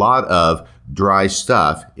through a lot of dry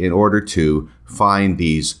stuff in order to find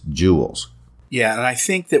these jewels. Yeah, and I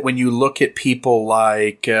think that when you look at people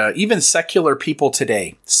like even secular people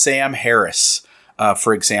today, Sam Harris,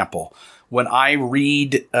 for example, when I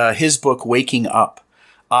read his book, Waking Up,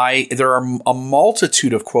 there are a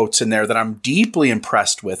multitude of quotes in there that I'm deeply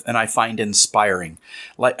impressed with and I find inspiring.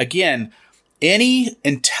 Like, again, any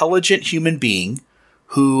intelligent human being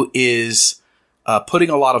who is putting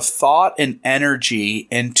a lot of thought and energy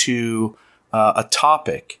into a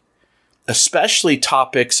topic, especially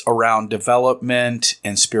topics around development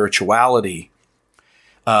and spirituality,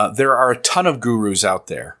 there are a ton of gurus out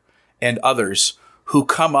there and others who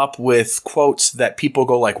come up with quotes that people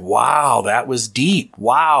go like, wow, that was deep.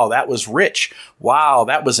 Wow, that was rich. Wow,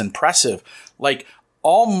 that was impressive. Like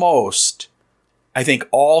almost, I think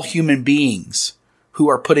all human beings who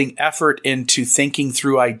are putting effort into thinking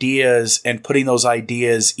through ideas and putting those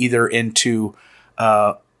ideas either into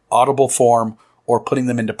audible form or putting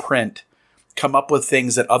them into print come up with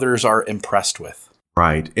things that others are impressed with.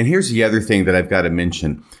 Right. And here's the other thing that I've got to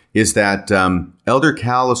mention is that Elder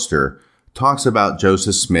Callister talks about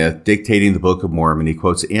Joseph Smith dictating the Book of Mormon. He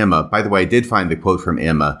quotes Emma. By the way, I did find the quote from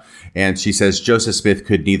Emma, and she says Joseph Smith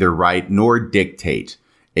could neither write nor dictate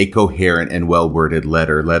a coherent and well-worded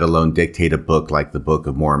letter, let alone dictate a book like the Book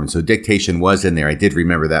of Mormon. So dictation was in there. I did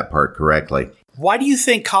remember that part correctly. Why do you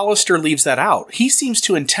think Callister leaves that out? He seems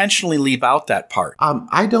to intentionally leave out that part.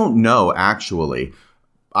 I don't know, actually.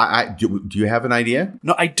 Do you have an idea?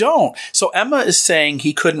 No, I don't. So Emma is saying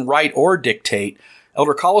he couldn't write or dictate.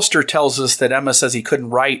 Elder Callister tells us that Emma says he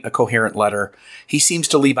couldn't write a coherent letter. He seems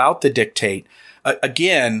to leave out the dictate.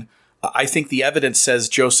 Again, I think the evidence says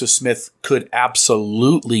Joseph Smith could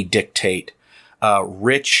absolutely dictate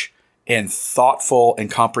rich and thoughtful and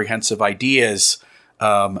comprehensive ideas.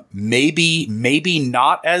 Maybe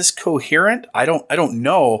not as coherent. I don't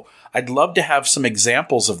know. I'd love to have some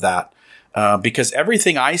examples of that. Because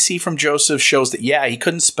everything I see from Joseph shows that, yeah, he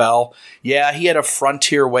couldn't spell. Yeah, he had a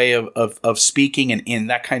frontier way of speaking and in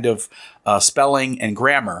that kind of spelling and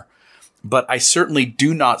grammar. But I certainly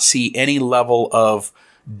do not see any level of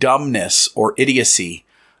dumbness or idiocy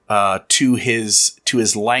to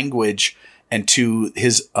his language and to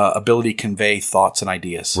his ability to convey thoughts and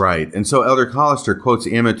ideas. Right. And so Elder Callister quotes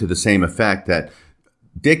Emma to the same effect that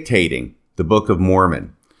dictating the Book of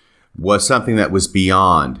Mormon was something that was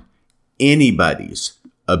beyond anybody's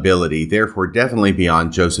ability, therefore definitely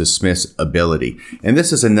beyond Joseph Smith's ability. And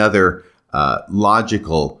this is another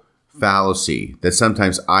logical fallacy that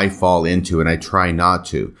sometimes I fall into and I try not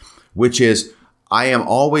to, which is I am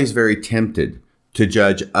always very tempted to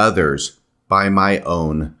judge others by my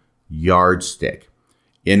own yardstick.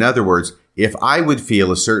 In other words, if I would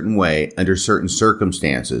feel a certain way under certain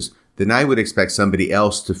circumstances, then I would expect somebody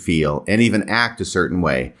else to feel and even act a certain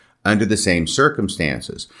way under the same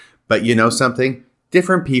circumstances. But you know something?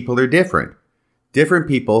 Different people are different. Different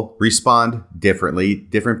people respond differently.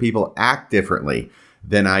 Different people act differently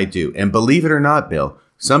than I do. And believe it or not, Bill,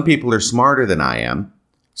 some people are smarter than I am.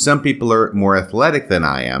 Some people are more athletic than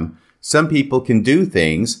I am. Some people can do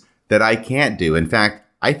things that I can't do. In fact,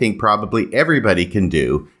 I think probably everybody can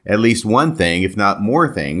do at least one thing, if not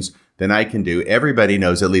more things than I can do. Everybody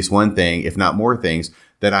knows at least one thing, if not more things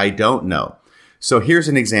that I don't know. So here's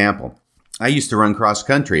an example. I used to run cross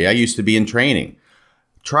country. I used to be in training.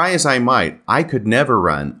 Try as I might, I could never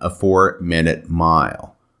run a 4-minute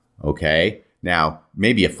mile. Okay? Now,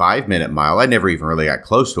 maybe a 5-minute mile. I never even really got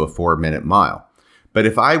close to a 4-minute mile. But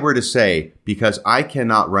if I were to say, because I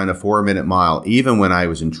cannot run a 4-minute mile, even when I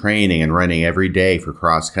was in training and running every day for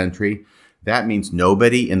cross country, that means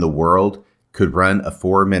nobody in the world could run a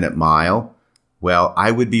 4-minute mile. Well, I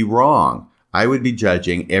would be wrong. I would be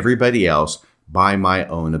judging everybody else by my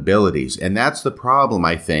own abilities. And that's the problem,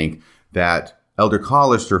 I think, that Elder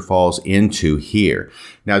Callister falls into here.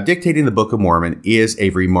 Now, dictating the Book of Mormon is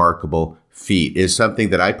a remarkable feat. It is something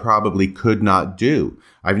that I probably could not do.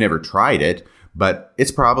 I've never tried it, but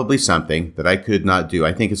it's probably something that I could not do.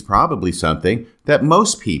 I think it's probably something that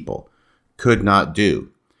most people could not do.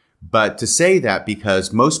 But to say that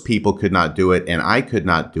because most people could not do it and I could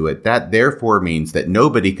not do it, that therefore means that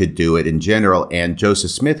nobody could do it in general and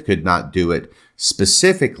Joseph Smith could not do it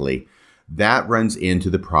specifically, that runs into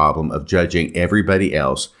the problem of judging everybody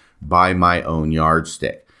else by my own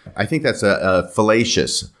yardstick. I think that's a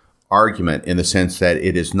fallacious argument in the sense that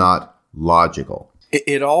it is not logical.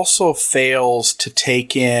 It also fails to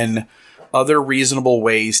take in other reasonable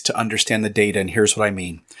ways to understand the data, and here's what I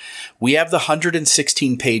mean. We have the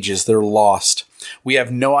 116 pages that are lost. We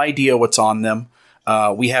have no idea what's on them.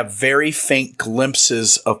 We have very faint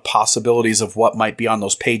glimpses of possibilities of what might be on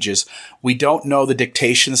those pages. We don't know the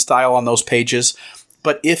dictation style on those pages.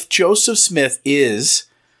 But if Joseph Smith is,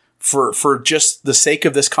 for just the sake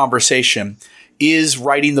of this conversation, is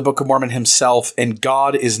writing the Book of Mormon himself and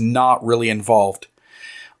God is not really involved,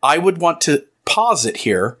 I would want to posit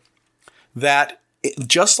here that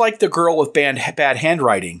just like the girl with bad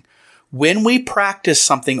handwriting, when we practice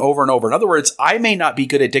something over and over, in other words, I may not be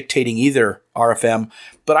good at dictating either, RFM,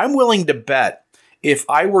 but I'm willing to bet if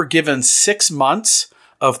I were given 6 months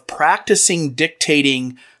of practicing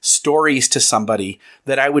dictating stories to somebody,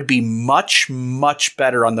 that I would be much, much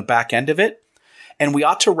better on the back end of it. And we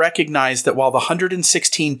ought to recognize that while the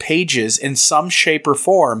 116 pages in some shape or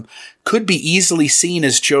form could be easily seen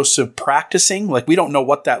as Joseph practicing, like we don't know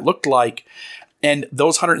what that looked like, and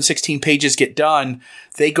those 116 pages get done,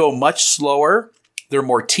 they go much slower, they're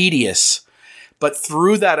more tedious. But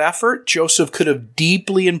through that effort, Joseph could have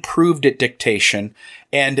deeply improved at dictation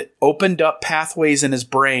and opened up pathways in his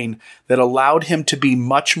brain that allowed him to be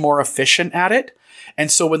much more efficient at it.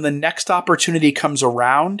 And so when the next opportunity comes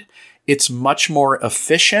around, it's much more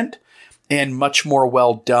efficient and much more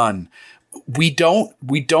well done. We don't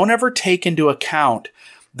ever take into account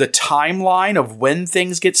the timeline of when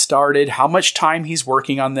things get started, how much time he's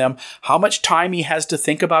working on them, how much time he has to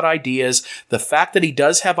think about ideas, the fact that he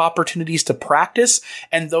does have opportunities to practice,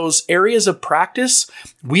 and those areas of practice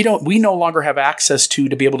we no longer have access to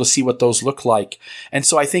be able to see what those look like. And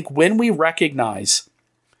so I think when we recognize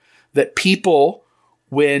that people,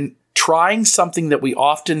 when trying something that we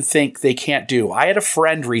often think they can't do. I had a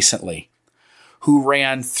friend recently who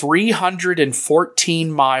ran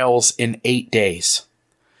 314 miles in 8 days.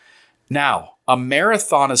 Now, a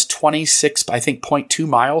marathon is 26, I think, 0.2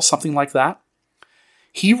 miles, something like that.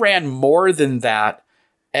 He ran more than that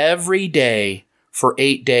every day for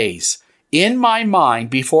 8 days. In my mind,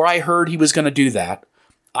 before I heard he was going to do that,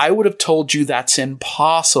 I would have told you that's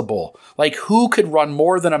impossible. Like, who could run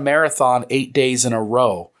more than a marathon 8 days in a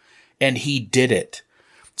row? And he did it.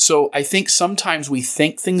 So I think sometimes we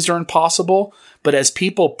think things are impossible, but as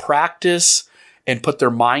people practice and put their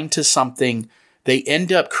mind to something, they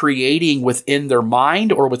end up creating within their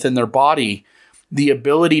mind or within their body the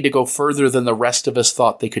ability to go further than the rest of us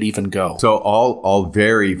thought they could even go. So all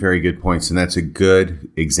very, very good points. And that's a good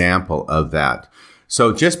example of that.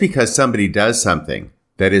 So just because somebody does something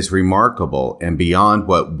that is remarkable and beyond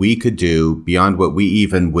what we could do, beyond what we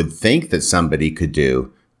even would think that somebody could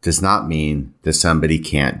do, does not mean that somebody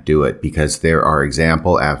can't do it, because there are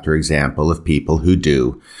example after example of people who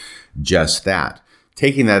do just that.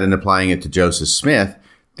 Taking that and applying it to Joseph Smith,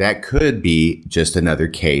 that could be just another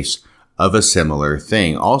case of a similar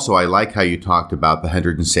thing. Also, I like how you talked about the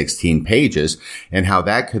 116 pages and how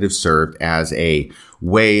that could have served as a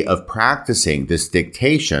way of practicing this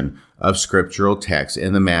dictation of scriptural text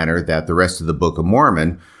in the manner that the rest of the Book of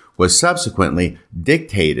Mormon was subsequently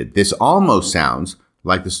dictated. This almost sounds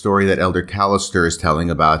like the story that Elder Callister is telling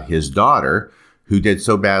about his daughter, who did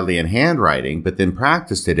so badly in handwriting, but then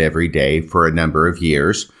practiced it every day for a number of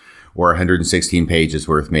years, or 116 pages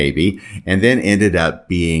worth maybe, and then ended up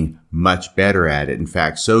being much better at it. In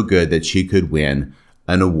fact, so good that she could win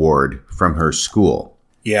an award from her school.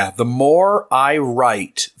 Yeah, the more I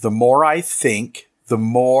write, the more I think, the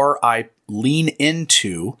more I lean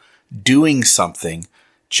into doing something.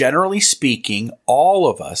 Generally speaking, all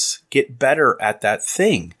of us get better at that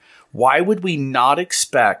thing. Why would we not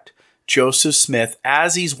expect Joseph Smith,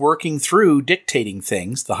 as he's working through dictating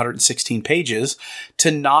things, the 116 pages,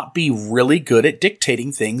 to not be really good at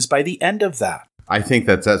dictating things by the end of that? I think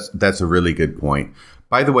that's a really good point.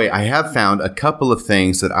 By the way, I have found a couple of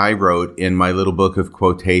things that I wrote in my little book of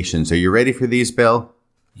quotations. Are you ready for these, Bill?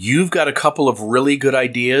 You've got a couple of really good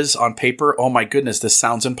ideas on paper. Oh my goodness, this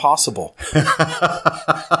sounds impossible.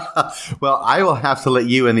 Well, I will have to let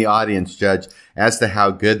you and the audience judge as to how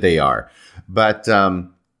good they are. But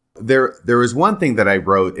there was one thing that I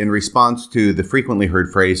wrote in response to the frequently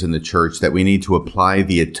heard phrase in the church that we need to apply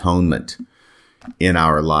the atonement in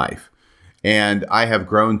our life. And I have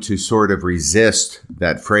grown to sort of resist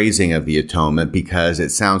that phrasing of the atonement because it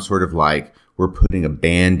sounds sort of like we're putting a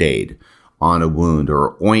Band-Aid on a wound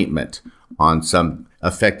or ointment on some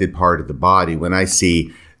affected part of the body, when I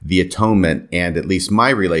see the atonement, and at least my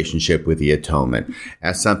relationship with the atonement,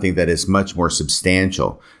 as something that is much more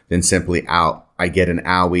substantial than simply I get an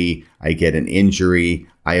owie, I get an injury,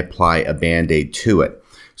 I apply a Band-Aid to it.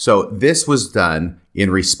 So this was done in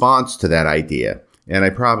response to that idea, and I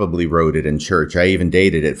probably wrote it in church. I even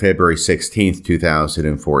dated it February 16th,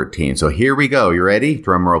 2014. So here we go. You ready?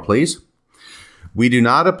 Drum roll, please. We do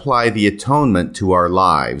not apply the atonement to our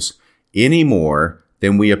lives any more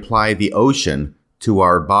than we apply the ocean to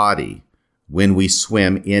our body when we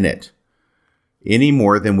swim in it, any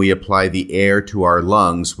more than we apply the air to our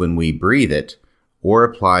lungs when we breathe it, or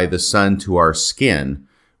apply the sun to our skin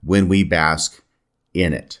when we bask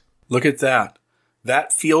in it. Look at that.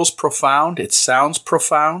 That feels profound. It sounds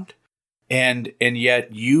profound. And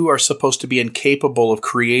yet you are supposed to be incapable of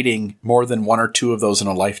creating more than one or two of those in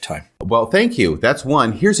a lifetime. Well, thank you. That's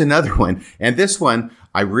one. Here's another one. And this one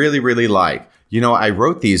I really, really like. You know, I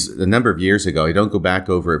wrote these a number of years ago. I don't go back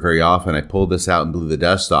over it very often. I pulled this out and blew the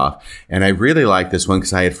dust off. And I really like this one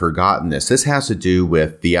because I had forgotten this. This has to do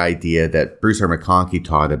with the idea that Bruce R. McConkie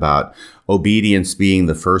taught about obedience being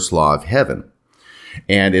the first law of heaven.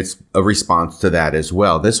 And it's a response to that as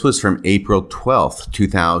well. This was from April 12th,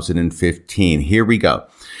 2015. Here we go.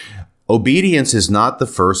 Obedience is not the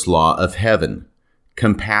first law of heaven.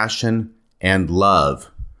 Compassion and love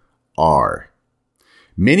are.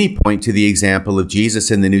 Many point to the example of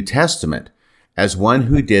Jesus in the New Testament as one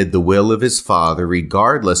who did the will of his Father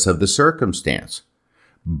regardless of the circumstance.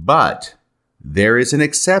 But there is an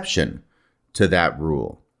exception to that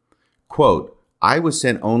rule. Quote, I was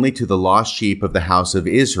sent only to the lost sheep of the house of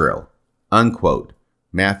Israel. Unquote.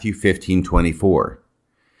 Matthew 15:24.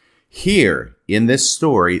 Here, in this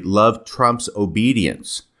story, love trumps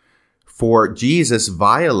obedience, for Jesus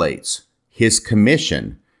violates his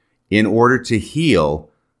commission in order to heal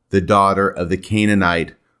the daughter of the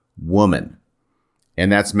Canaanite woman.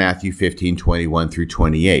 And that's Matthew 15:21 through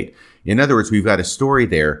 28. In other words, we've got a story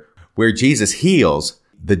there where Jesus heals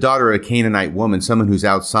the daughter of a Canaanite woman, someone who's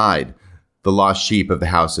outside the lost sheep of the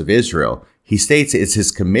house of Israel. He states it's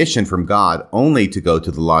his commission from God only to go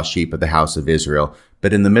to the lost sheep of the house of Israel.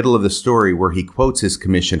 But in the middle of the story where he quotes his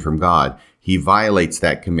commission from God, he violates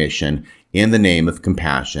that commission in the name of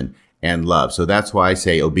compassion and love. So that's why I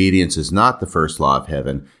say obedience is not the first law of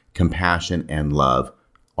heaven. Compassion and love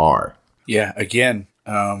are. Yeah, again,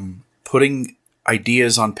 putting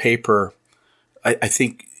ideas on paper, I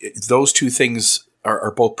think those two things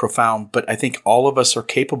are both profound, but I think all of us are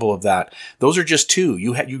capable of that. Those are just two.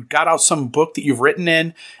 You got out some book that you've written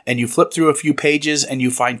in, and you flip through a few pages, and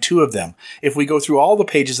you find two of them. If we go through all the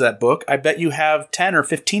pages of that book, I bet you have 10 or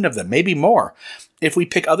 15 of them, maybe more. If we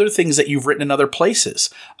pick other things that you've written in other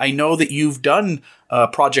places, I know that you've done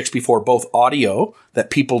projects before, both audio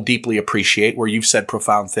that people deeply appreciate, where you've said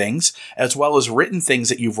profound things, as well as written things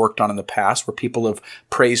that you've worked on in the past, where people have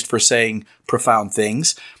praised for saying profound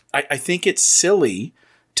things. I think it's silly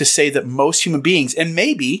to say that most human beings, and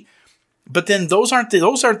maybe, but then those aren't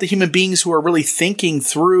the human beings who are really thinking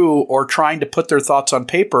through or trying to put their thoughts on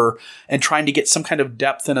paper and trying to get some kind of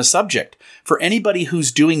depth in a subject. For anybody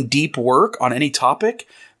who's doing deep work on any topic,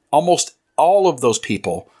 almost all of those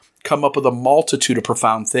people come up with a multitude of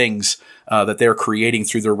profound things that they're creating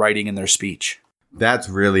through their writing and their speech. That's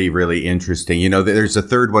really, really interesting. You know, there's a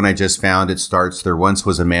third one I just found. It starts, there once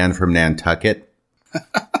was a man from Nantucket.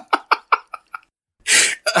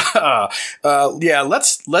 Yeah,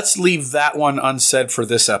 let's leave that one unsaid for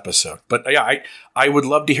this episode. But yeah, I would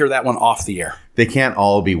love to hear that one off the air. They can't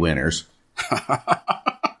all be winners.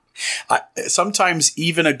 Sometimes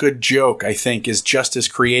even a good joke, I think, is just as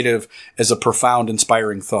creative as a profound,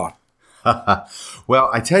 inspiring thought. Well,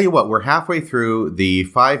 I tell you what, we're halfway through the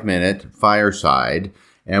 5-minute fireside,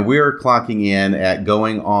 and we're clocking in at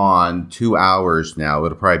going on 2 hours now.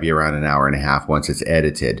 It'll probably be around an hour and a half once it's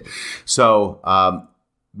edited. So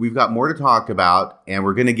we've got more to talk about, and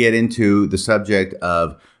we're going to get into the subject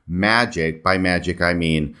of magic. By magic, I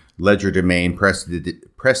mean legerdemain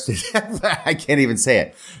I can't even say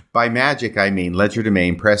it. By magic, I mean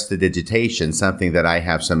legerdemain prestidigitation, something that I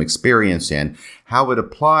have some experience in, how it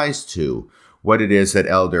applies to what it is that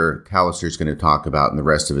Elder Callister is going to talk about in the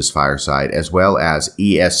rest of his fireside, as well as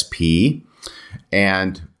ESP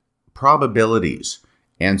and probabilities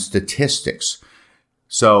and statistics.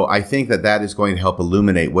 So I think that is going to help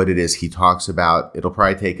illuminate what it is he talks about. It'll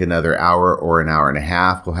probably take another hour or an hour and a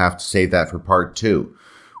half. We'll have to save that for part 2.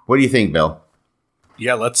 What do you think, Bill?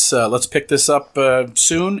 Yeah, let's pick this up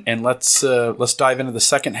soon, and let's dive into the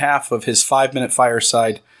second half of his 5-minute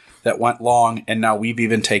fireside that went long, and now we've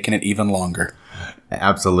even taken it even longer.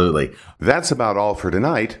 Absolutely. That's about all for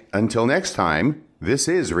tonight. Until next time, this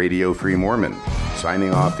is Radio Free Mormon,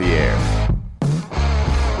 signing off the air.